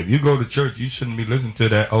 if you go to church, you shouldn't be listening to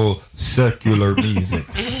that old secular music.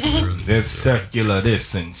 That's secular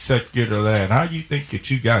this and secular that. How you think that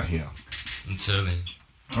you got here? I'm telling you.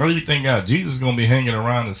 How do you think Jesus is gonna be hanging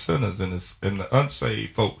around the sinners and the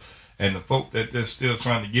unsaved folk and the folk that they're still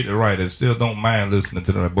trying to get it right and still don't mind listening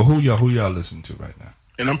to them? But who y'all listening to right now?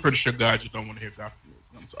 And I'm pretty sure God just don't want to hear gospel music.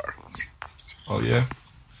 I'm sorry. Oh yeah.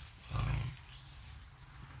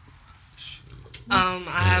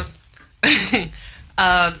 I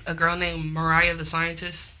have a girl named Mariah the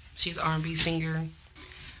Scientist. She's an R&B singer.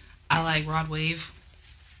 I like Rod Wave.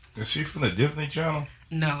 Is she from the Disney Channel?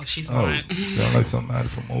 No, she's Oh, not. sound like somebody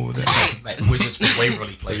from over there. Like Wizards from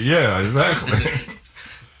Waverly Place. Yeah, exactly.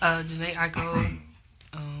 Janae Aiko.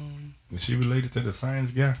 Is she related to the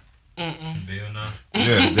science guy? Bill now.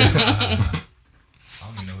 Yeah. I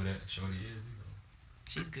don't even know who that shorty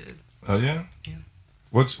is. She's good. Oh yeah. Yeah.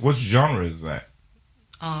 What's genre is that?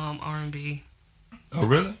 R&B. Oh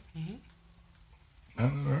really? Mhm. I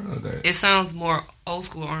never heard of that. It sounds more old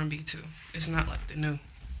school R&B too. It's not like the new.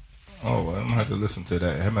 Oh, well, I'm gonna have to listen to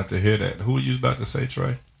that. I'm gonna have to hear that. Who are you about to say,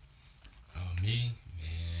 Trey? Oh, me?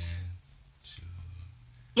 Man. Shoot.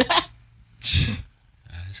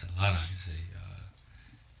 There's a lot I can say.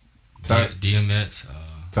 DMX.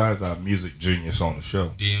 Ty's our music genius on the show.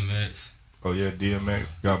 DMX. Oh yeah,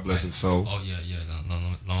 DMX. God bless his soul. Oh, yeah.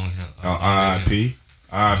 Long hair. R.I.P.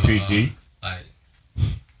 R.I.P.D. Like,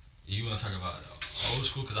 you want to talk about old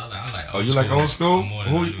school? Because I like Oh, you like old school?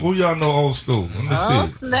 Who y'all know old school? Let me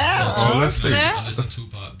see. Snap. Oh, let's see. I listen to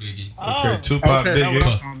Tupac, Biggie, Okay, Tupac,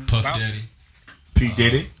 Biggie, Puff Daddy, P.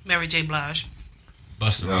 Diddy. Mary J. Blige.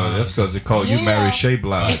 Busta No, Rhymes. that's because they call you Mary Shea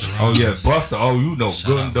Blige. Busta Oh yeah, Rhymes. Buster. Oh, you know Shout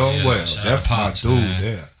good out, and darn yeah, well. shout That's out my Pops, dude. man.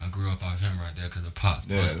 Yeah, I grew up off him right there because of Pops.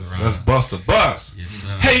 yeah. Busta That's Rhymes. Buster Bust. Yes, sir.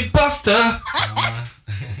 Hey, Buster. Uh,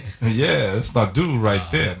 Yeah, that's my dude right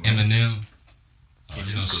there. man.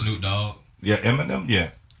 Eminem. Snoop Dogg. Yeah, Eminem. Yeah.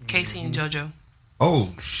 Casey and JoJo. Oh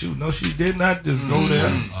shoot, no, she did not just go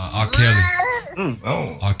there. R. Kelly.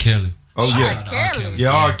 Oh, R. Kelly. oh Shout yeah, out to R. Kelly. yeah.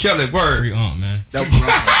 R. Kelly, word. Free Aunt, man.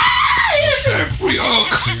 Free Unc.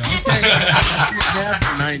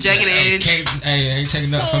 Jagged Edge. Ain't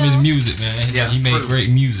taking nothing from his music, man. Yeah, He made true. great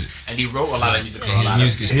music. And he wrote a lot of music. And his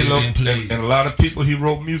music is He still wrote, being and played. a lot of people he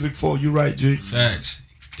wrote music for. You right, G? Facts.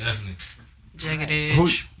 Definitely. Jagged Who?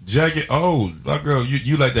 Edge. Jagged. Oh, my girl,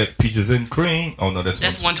 you like that peaches and cream? Oh no, that's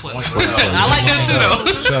 112. 112. I like that too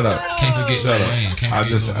though. Shut up. Can't forget Shut Lil up. Wayne. Can't I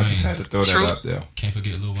forget just Lil had Wayne. to throw True. that out there. Can't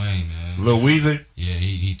forget Lil Wayne, man. Lil Weezy. Yeah,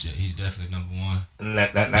 he's definitely number one.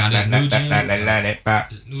 That's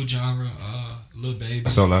New genre, Lil Baby.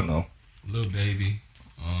 all I know. Lil Baby.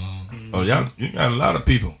 Oh, y'all, you got a lot of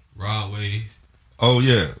people. Rod Wave. Oh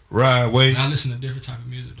yeah, Ride Way. I listen to different type of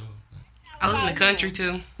music though. I listen to country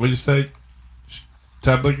too. What you say?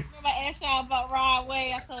 Ty Boogie? Remember I asked y'all about Rod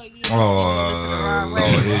Way? I told you. Oh,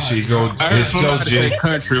 Lord, here she go. I Here heard she go, somebody say G.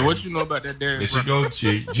 country. What you know about that Here Darius she go,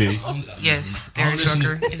 G. Yes, I don't Darius listen to-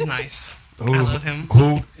 Rucker is nice. Who? I love him.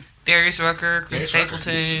 Who? Darius Rucker, Chris Darius Rucker.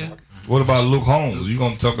 Stapleton. What about Luke Holmes? You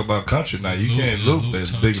gonna talk about country now? You Luke, can't yeah, Luke. Luke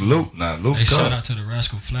That's talk big too. Luke now. Luke Hey, shout Cook. out to the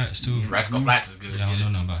Rascal Flats too. Rascal Flats is good. Yeah, I don't know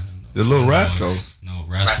nothing about him. The Little Rascals. No,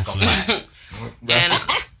 Rascal Rascal Flats. Flats. And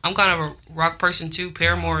I'm kind of a rock person too.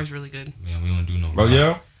 Paramore is really good. Man, we don't do no. Oh rock.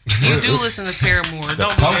 yeah. You do listen to Paramore,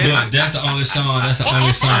 don't do Pumpkin. that. That's the only song. That's the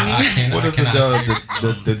only song I What is cannot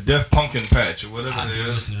it? The Deaf Pumpkin Patch or whatever I it do is.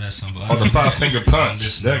 listen to that song, but Or the Five Finger Punch.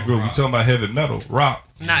 listen to That group. You rock. talking about heavy metal? Rock.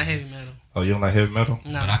 Not heavy metal. Oh, you don't like heavy metal?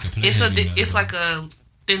 No, But I can play it's heavy a metal. it's like a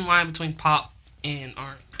thin line between pop and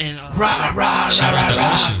art and Shout out to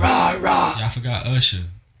Usher. Yeah, I forgot Usher.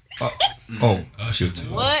 Oh, Usher excuse me.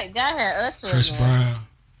 too. What? Y'all had Usher. Chris man. Brown.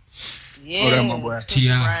 Yeah. Oh, that my boy.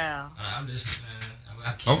 T.I. Brown. I'm just man.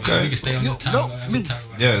 Okay. We can stay on this topic. We can talk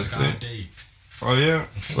about Yeah, music see. all day. Oh yeah.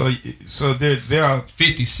 So there are.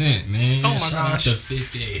 50 Cent, man. Oh my Shout out gosh. to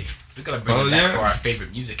 50. We're gonna bring Oh, it back yeah? for our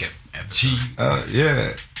favorite music G. episode.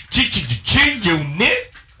 Yeah.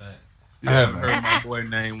 G-unit. I haven't heard my boy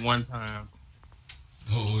name one time.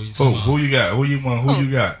 Who you got? Who you want? Who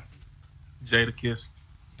you got? Jada Kiss.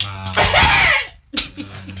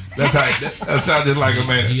 That's how. That sounded like a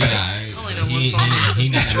man. Only know one song. He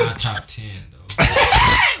not in my top 10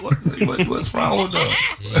 though. What's wrong with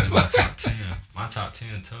that? He ain't in my top 10. My top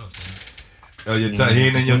 10 tough. Oh, he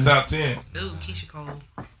ain't in your top 10. Ooh, Keisha Cole.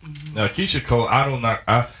 Now Keisha Cole, I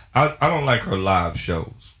don't like her live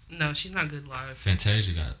shows. No, she's not good live.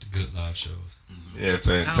 Fantasia got the good live shows. Yeah, I don't like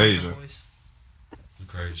her Fantasia. voice.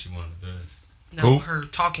 crazy. She one of the best. No, Who? her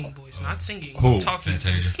talking voice, not singing. Who? Talking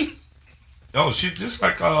Fantasia. voice. Oh, she's just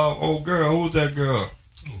like old girl. Who was that girl?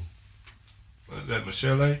 Who? What is that?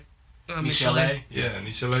 Michelle A? Michelle A. Yeah,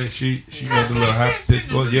 Michelle A. She has a little high pitch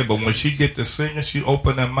voice. Yeah, but when she get to singing, she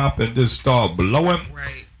open her mouth and just start blowing,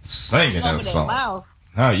 Right. singing Over that their song. mouth.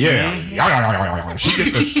 Huh? Yeah. She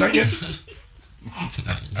get to singing.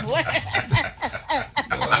 What?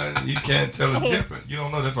 Boy, you can't tell it different. You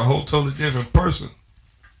don't know. That's a whole totally different person.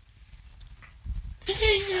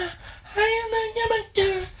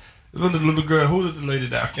 The little girl, who is the lady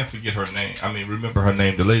that I can't forget her name? I mean, remember her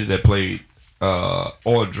name? The lady that played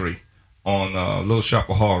Audrey on Little Shop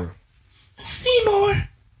of Horror. Seymour.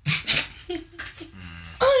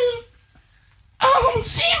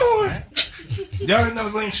 Seymour. Y'all didn't know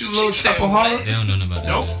the lady shoot Little Shop of Horror? They don't know nothing about that.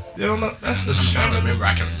 Nope. though. They don't know. That's the I shame. remember. I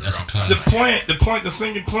can Yeah, remember. that's a The classic. plant, the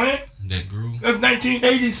singing plant. That grew. That's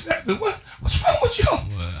 1987. What's wrong with y'all?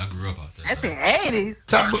 Well, I grew up out there. That's in the 80s.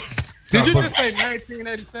 Top, Did you Top- just say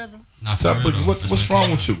 1987? Not for Top real, Boogie, though. what's wrong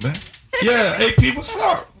with you, man? Yeah, AP, what's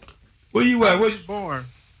up? Where you at? Where you, Born.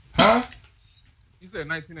 huh? You said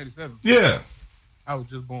 1987. Yeah. I was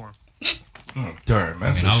just born. Oh, darn, man.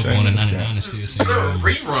 I That's mean, I was a born in shame. 99 and still singing. There were old.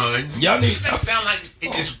 reruns. Y'all need. It sound like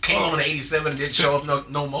it just came on in 87 and didn't show up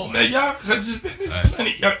no more. Man, y'all, there's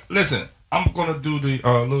plenty. Y'all, listen, I'm gonna do the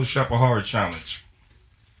Little Shop of Horror challenge.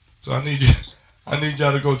 So I need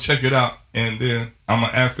y'all to go check it out, and then I'm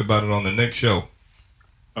gonna ask about it on the next show,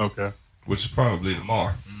 Okay. which is probably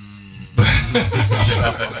tomorrow.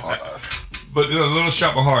 But Little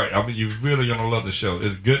Shop of Horror, I mean, you're really gonna love the show.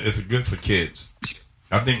 It's good. It's good for kids.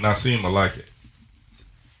 I think Nassim will like it.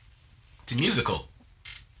 It's a musical.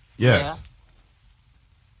 Yes.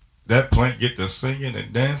 That plant get to singing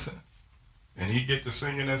and dancing, and he get to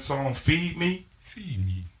singing that song "Feed Me." Feed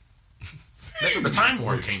me. That's where the Time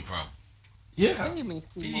Warp came from. Yeah. What do you mean,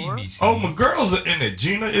 Feed Seymour? me. Oh, my girls are in it.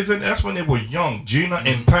 Gina is in. That's when they were young. Gina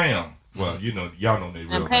and Pam. Well, you know, y'all know they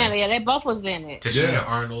real And Pam, name. yeah, they both was in it. Tashina Yeah.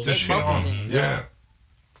 Arnold. Tashina both Arnold. in it. Yeah.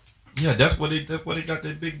 Yeah, that's where they got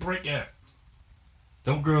their big break at.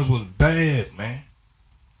 Them girls was bad, man.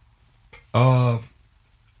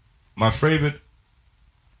 My favorite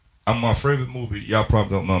movie, y'all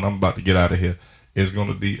probably don't know, and I'm about to get out of here, is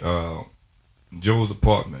gonna be Joe's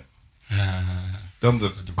Apartment. Them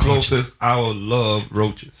the closest I will love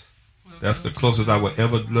roaches. That's the closest I would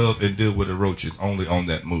ever love and deal with the roaches, only on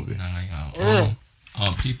that movie.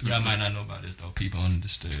 People, y'all might not know about this though. People under the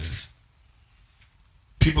stairs.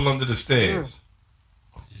 People Under the Stairs.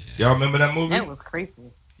 Y'all remember that movie? That was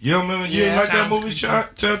creepy. You remember? You didn't Yeah, like that sounds movie,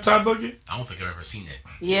 creepy. Ty Boogie? I don't think I've ever seen it.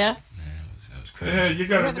 Yeah. That was crazy. Yeah, you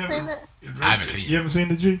gotta You haven't remember. seen I haven't seen it. You haven't seen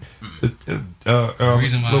the G? The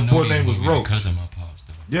reason why I little know boy these name was movies Roach. because of my pops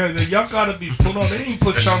though. Yeah, y'all gotta be put on. They ain't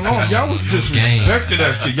put y'all on. Y'all was disrespected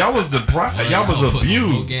as kid. Y'all was deprived. Y'all was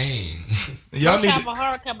abused. Game. Y'all Little need Shop to, of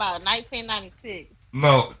Horror came out in 1996.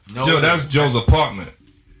 no, No. Joe. That's Joe's Apartment.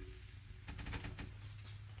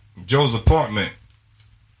 Joe's Apartment.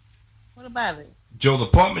 What about it? Joe's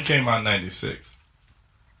Apartment came out in '96.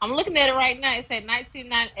 I'm looking at it right now. It said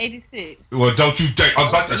 1986. Well, don't you think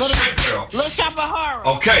about the shit, girl? Little Shop of Horror.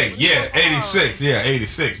 Okay, yeah, 86, yeah,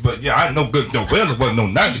 86. But yeah, I know good. No, well, it wasn't no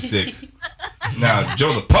 96. Now,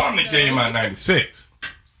 Joe's Apartment came out in 96,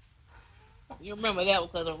 You remember that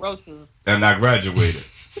because of roaches. and I graduated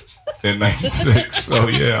in 96. So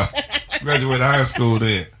yeah, graduated high school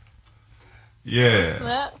then. Yeah,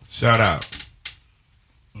 Well, shout out.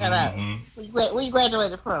 shut up. Where you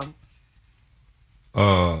graduated from?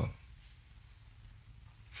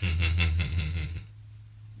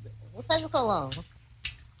 What's taking so long?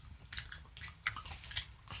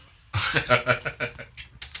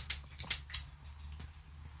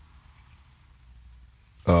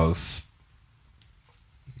 S-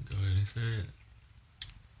 Go ahead and say it.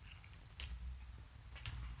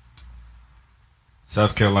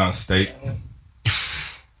 South Carolina State.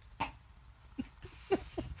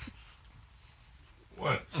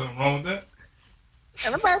 What? Something wrong with that?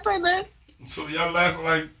 And nobody said that. So y'all laughing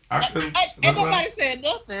like I couldn't. And nobody said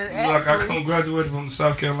nothing. Like I couldn't graduate from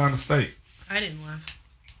South Carolina State. I didn't laugh.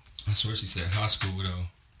 I swear she said high school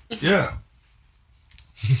though. Yeah.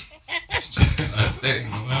 I stayed in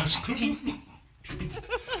high school.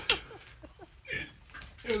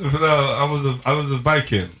 But, I was a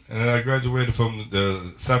Viking, and then I graduated from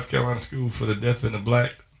the South Carolina School for the Deaf and the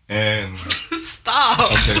Black, and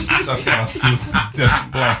Stop. okay, South Carolina School for the Deaf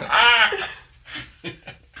and Black,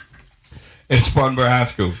 in Spartanburg High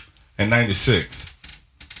School in '96.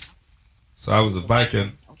 So I was a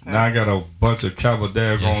Viking. Now I got a bunch of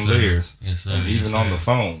Cavalier Yes, on sir. layers, Yes, sir. and even Yes, on sir. the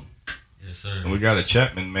phone. Yes, sir. And we got a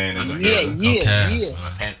Chapman man in the Yeah, building. yeah, Cavs, yeah.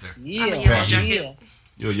 man. Panther. Yeah, I'm a yellow yeah. jacket.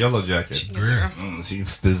 You're a Yellow Jacket. She Yes, sir. grill. She's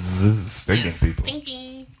stinking people.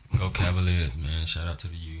 Stinking. Go Cavaliers, man. Shout out to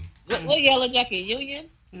the U. What yellow jacket? Union?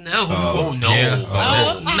 No. Oh, no. Yeah.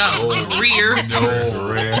 No. Rear.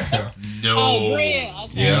 No. Rare. No. Oh, red.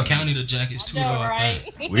 Okay. Yeah. Union County, the Jackets, too, I know, though, I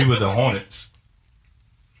right? think. We were the Hornets.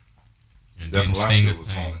 And That's then what I Stinger was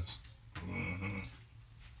thing. Hornets.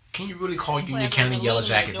 Can you really call Union Playing County like a Yellow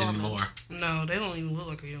little Jackets dormant. anymore? No, they don't even look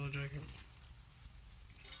like a yellow jacket.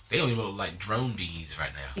 They don't even look like drone bees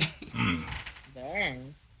right now.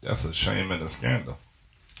 Darn. That's a shame and a scandal.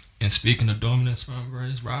 And speaking of dominance, bro,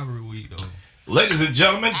 it's rivalry week, though. Ladies and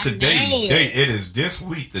gentlemen, I today's know. date, it is this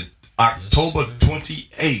week, the October Yes, sir.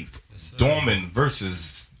 28th, Yes, sir. Dorman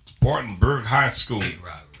versus Spartanburg High School Big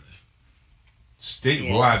rivalry. State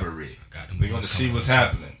Yeah. Library. Got them We're going to boys see coming what's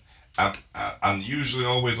up. happening. I'm usually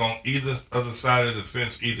always on either other side of the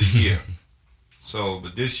fence either year. So,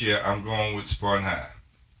 but this year I'm going with Spartan High.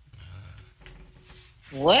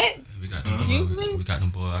 What? We got them You boys. think? We got them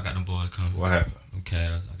boys. I got them boys coming. What happened? Them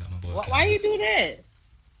Cavs. I got my boys. Why you do that?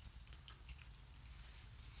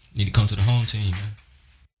 Need to come to the home team,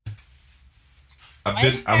 man. Why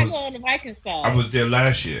you not go on the Vikings side? I was there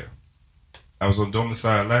last year. I was on Dorman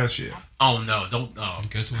side last year. Oh, no. Don't. Oh.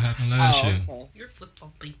 And guess what happened last year? Okay. You're flip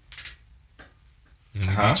floppy. And we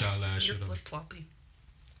Huh? beat y'all last You're year, though. flip floppy.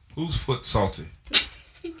 Whose foot salty?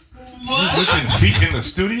 You lifting feet in the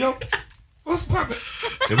studio? What's poppin'?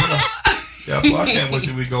 Yeah, well, I can't wait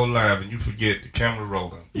till we go live and you forget the camera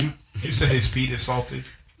rolling. You said his feet is salty?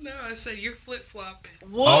 No, I said you're flip flopping.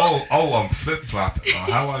 What? Oh, I'm flip flopping.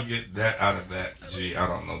 How I get that out of that, G? I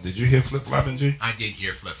don't know. Did you hear flip flopping, G? I did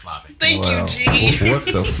hear flip flopping. Thank Wow. you, G. What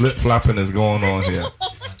the flip flopping is going on here?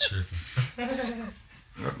 I'm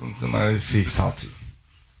tripping. Somebody's feet salty.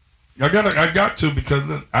 I got to because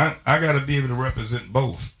look, I got to be able to represent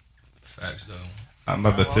both. Facts, though. I'm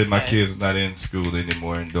about to say my kids not in school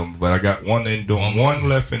anymore in Dorman, but I got one in Dorman, one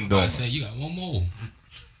left in I Dorman. said you got one more.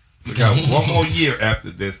 We got one more year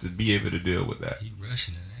after this to be able to deal with that. He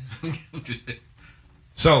rushing it, ain't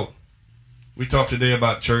So, we talked today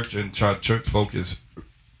about church and church focus.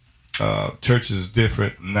 Church is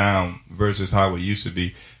different now versus how it used to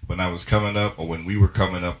be when I was coming up or when we were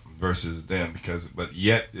coming up versus them, but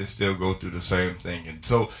yet it still go through the same thing. And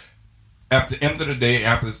so, at the end of the day,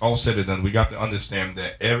 after it's all said and done, we got to understand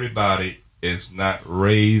that everybody is not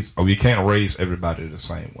raised, or we can't raise everybody the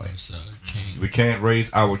same way. So, King. We can't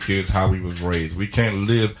raise our kids how we was raised. We can't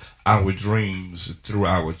live our dreams through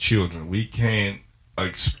our children. We can't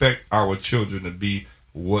expect our children to be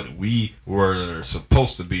what we were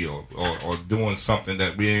supposed to be or doing something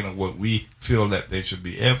that we ain't what we feel that they should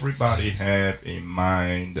be. Everybody have a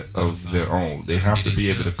mind of their own. They have to be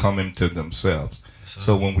able to come into themselves.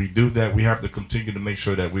 So when we do that, we have to continue to make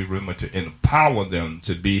sure that we remember to empower them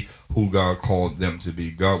to be who God called them to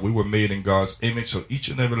be. God, we were made in God's image, so each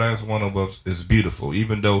and every last one of us is beautiful,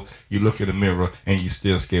 even though you look in the mirror and you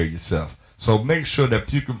still scare yourself. So make sure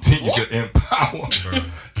that you continue to empower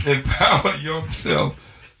yourself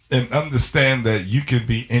and understand that you can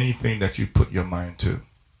be anything that you put your mind to.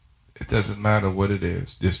 It doesn't matter what it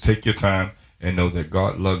is. Just take your time and know that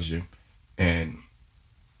God loves you, and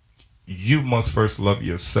you must first love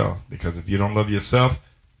yourself, because if you don't love yourself,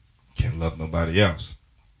 you can't love nobody else.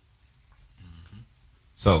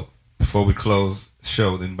 So, before we close the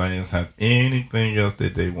show, does anybody else have anything else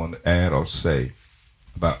that they want to add or say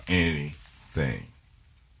about anything?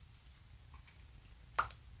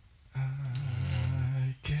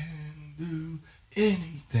 I can do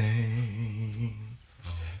anything.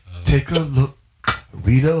 Take a look,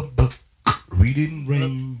 read a book, reading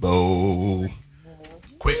Rainbow.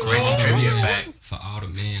 Quick random trivia fact. For all the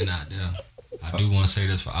men out there, I do want to say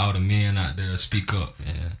this for all the men out there. Speak up,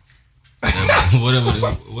 man.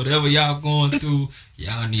 Whatever y'all going through,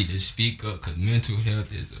 y'all need to speak up, because mental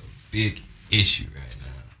health is a big issue right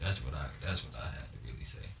now. That's what I had to really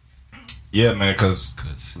say. Yeah, man, because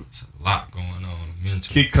it's a lot going on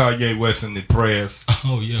mentally. keep Kanye West in the prayers.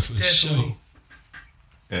 Oh yeah, for sure.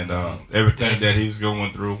 And everything that he's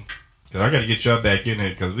going through. Because I got to get y'all back in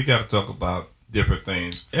here, because we got to talk about different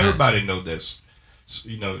things. Everybody know this,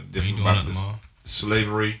 different about this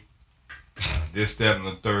slavery, this, that, and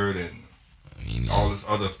the third, and all this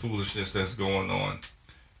other foolishness that's going on.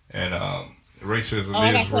 And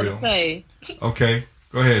racism is real. Okay,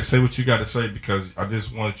 go ahead, say what you got to say, because I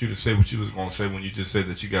just wanted you to say what you was going to say when you just said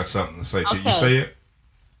that you got something to say. Can you say it?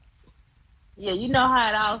 Yeah, you know how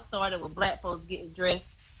it all started with black folks getting dressed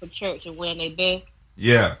for church and wearing their best?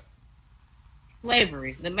 Yeah.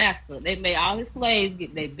 Slavery, the master. They made all his slaves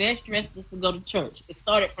get their best dresses to go to church. It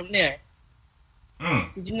started from there.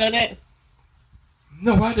 Did you know that?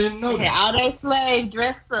 No, I didn't know They had that. all their slaves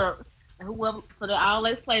dressed up. And whoever, so that all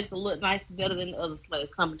their slaves would look nice better than the other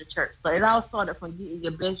slaves coming to church. So it all started from getting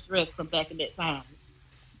your best dress from back in that time.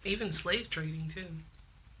 Even slave trading too.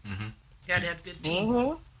 Mm-hmm. You had to have good teeth.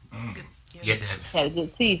 Mm-hmm. Good, yeah. You had to have, Had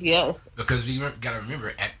good teeth, yeah. because you got to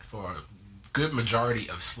remember, for a good majority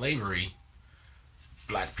of slavery,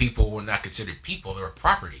 black people were not considered people; they were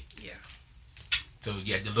property. Yeah. So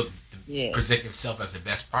you had to present yourself as the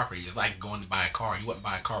best property. It's like going to buy a car. You wouldn't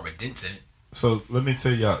buy a car with dents in it. So let me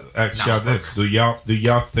tell y'all, ask Not y'all on this: purpose. Do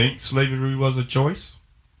y'all think slavery was a choice?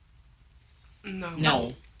 No.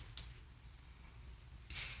 No.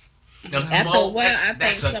 Now, I think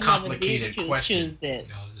that's some a of them complicated did question. choose that.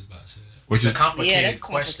 I was just about to say that. It's a Yeah, complicated that's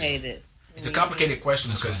question. complicated. It's a complicated question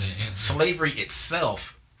That's why because they answer. slavery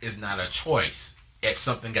itself is not a choice. It's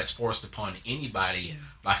something that's forced upon anybody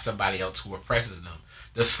by somebody else who oppresses them.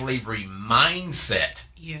 The slavery mindset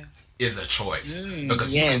Yeah. is a choice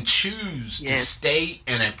because you can choose to stay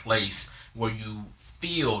in a place where you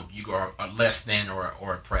feel you are less than or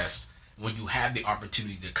oppressed when you have the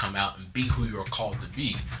opportunity to come out and be who you're called to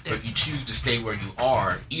be. But you choose to stay where you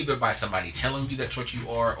are either by somebody telling you that's what you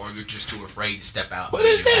are or you're just too afraid to step out. What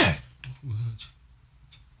is that?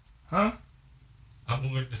 Huh? I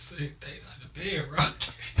wanted the same thing like the bed rock.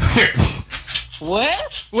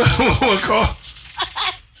 What? What call?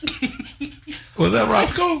 Was that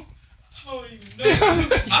Roscoe? I don't even know.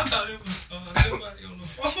 I thought it was somebody on the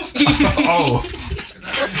phone. Oh,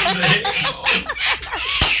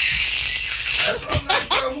 That's what I'm like,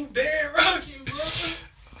 bro. Who bed rocking,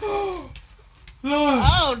 bro? Lord.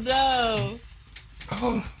 Oh no.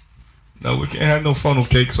 Oh. No, we can't have no funnel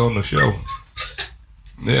cakes on the show.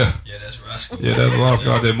 Yeah. Yeah, that's Roscoe. Yeah, that's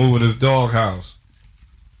Roscoe out there moving his doghouse.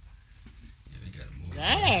 Yeah, we gotta move.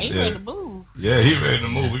 Dang, he Yeah. ready to move. Yeah, he ready to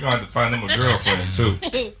move. We're going to have to find him a girlfriend, too.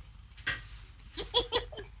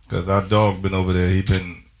 Because our dog been over there. He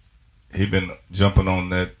been jumping on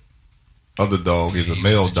that other dog. He's a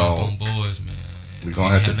male Jump on dog. boys, man. We're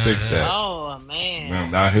going to have to fix that. Oh man.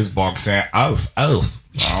 Man, now his bark saying, oof, oof.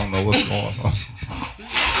 I don't know what's going on.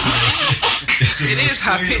 It is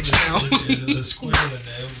high pitched now. There's a little squirrel in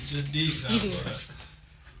there. It was just deep now,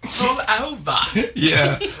 bro. Over.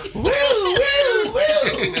 Yeah. Woo, woo, woo.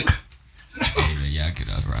 Hey, man, y'all get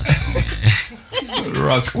off Roscoe, man.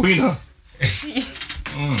 Rosquina.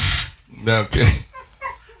 Okay.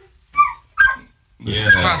 Yeah,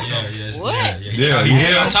 Roscoe. What? Yeah, He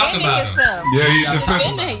yeah. talk about him. Yeah, he Y'all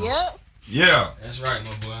defending. Defending, yep. Yeah. That's right,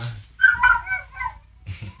 my boy.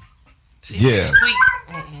 See, Yeah. Squeak.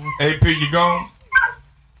 AP, you gone?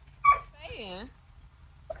 Man.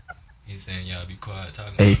 He's saying y'all be quiet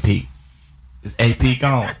talking. AP. Is AP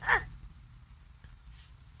gone?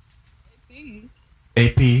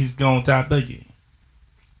 AP, he's gone, Ty Boogie.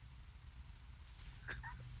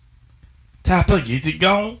 Ty Boogie, is he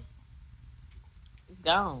gone? It's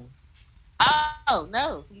gone. Oh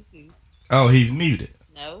no. Oh, he's muted.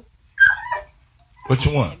 No. Which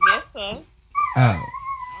one? I guess so. Oh. I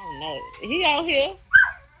don't know. He out here.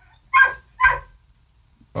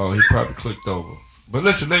 Oh, he probably clicked over. But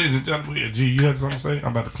listen, ladies and gentlemen, G, you had something to say?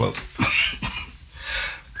 I'm about to close.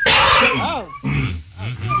 Oh.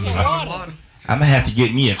 Water. I'm gonna have to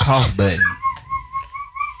get me a cough button.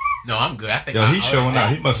 No, I'm good. I think Yo, I he's showing out.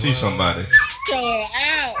 He must see somebody. Show it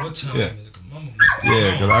out. What time? Yeah. is it? Mama.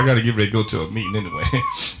 Yeah, because I got to get ready to go to a meeting anyway.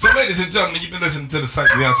 So, ladies and gentlemen, you've been listening to the Sight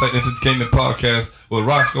Beyond Sight Entertainment Podcast with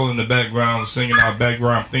Roscoe in the background singing our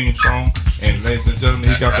background theme song. And ladies and gentlemen,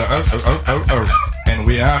 he got the And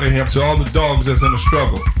we out of here. To all the dogs that's in the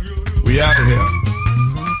struggle, we out of here.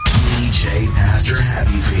 DJ Pastor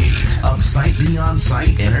Happy Feet of Sight Beyond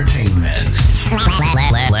Sight Entertainment.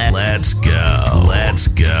 Let's go. Let's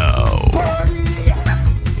go.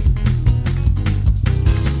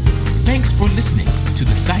 Thanks for listening to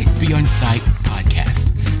the Sight Beyond Sight podcast,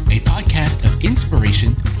 a podcast of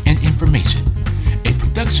inspiration and information, a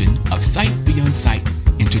production of Sight Beyond Sight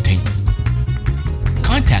Entertainment.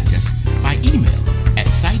 Contact us by email at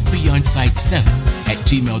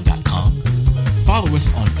sightbeyondsight7@gmail.com. Follow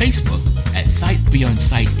us on Facebook at Sight Beyond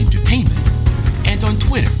Sight Entertainment and on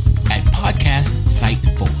Twitter at Podcast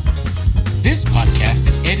Sight4. This podcast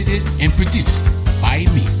is edited and produced by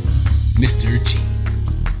me, Mr. G.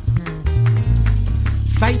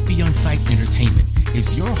 Sight Beyond Sight Entertainment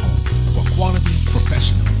is your home for quality,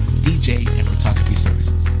 professional DJ and photography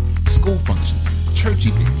services, school functions, church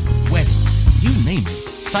events, weddings, you name it.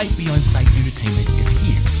 Sight Beyond Sight Entertainment is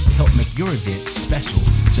here to help make your event special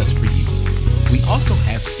just for you. We also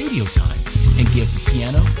have studio time and give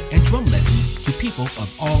piano and drum lessons to people of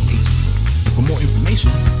all ages. For more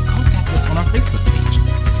information, contact us on our Facebook page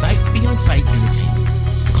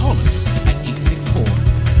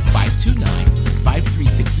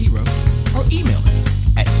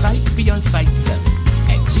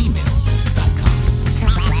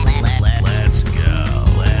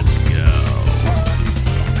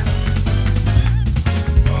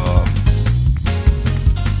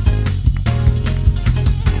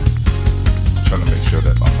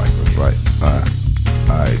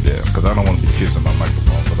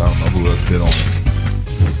it on.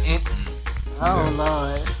 Oh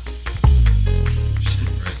Lord.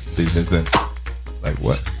 See, there's been like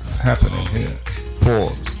what's happening here?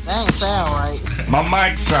 Pause. That ain't sound right. My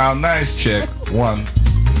mic sound nice. Check 1.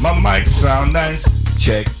 My mic sound nice.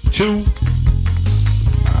 Check 2.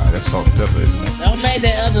 That's salt and pepper, isn't it? Don't make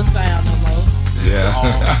that other sound no more. Yeah.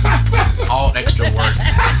 This is all extra work. And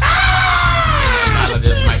a lot of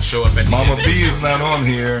this might show up at the Mama end. B is not on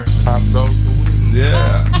here.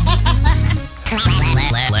 Yeah.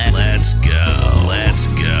 Let's go. Let's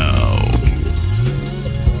go.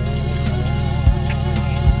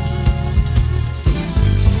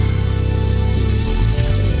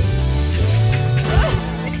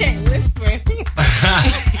 I can't whisper.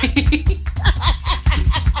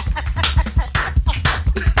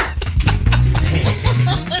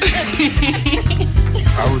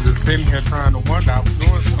 I was just sitting here trying to wonder. I was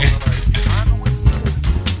doing something like,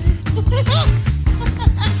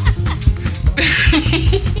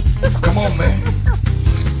 Come on, man.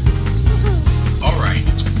 All right.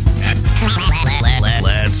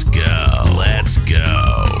 Let's go. Let's go.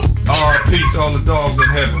 R.I.P. to all the dogs in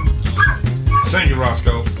heaven. Sing it,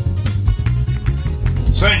 Roscoe.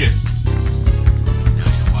 Sing it.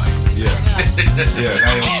 Yeah.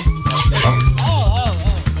 Yeah.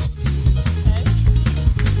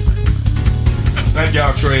 Thank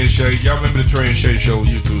y'all, Trey and Shay. Y'all remember the Trey and Shay Show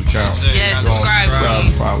YouTube channel? Yes, subscribe,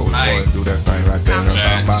 please. Follow it, boy, do that thing right there. Know what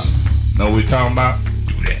I'm talking about? Know what we talking about?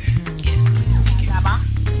 Do that. Yes, please. Thank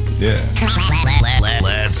you. Yeah.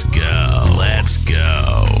 Let's go. Let's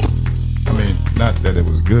go. I mean, not that it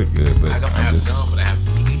was good, but I don't I'm have just. some, but I have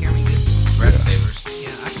You can hear me good. breath savers.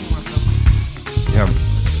 Yeah, I can myself.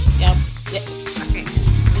 Yeah.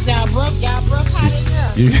 Is y'all broke? Y'all broke hot in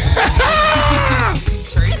there?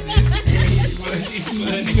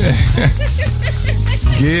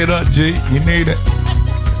 Get up, G. You need it.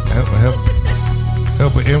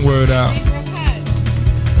 Help an N-word out.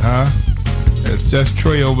 Huh? It's just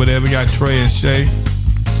Trey over there. We got Trey and Shay.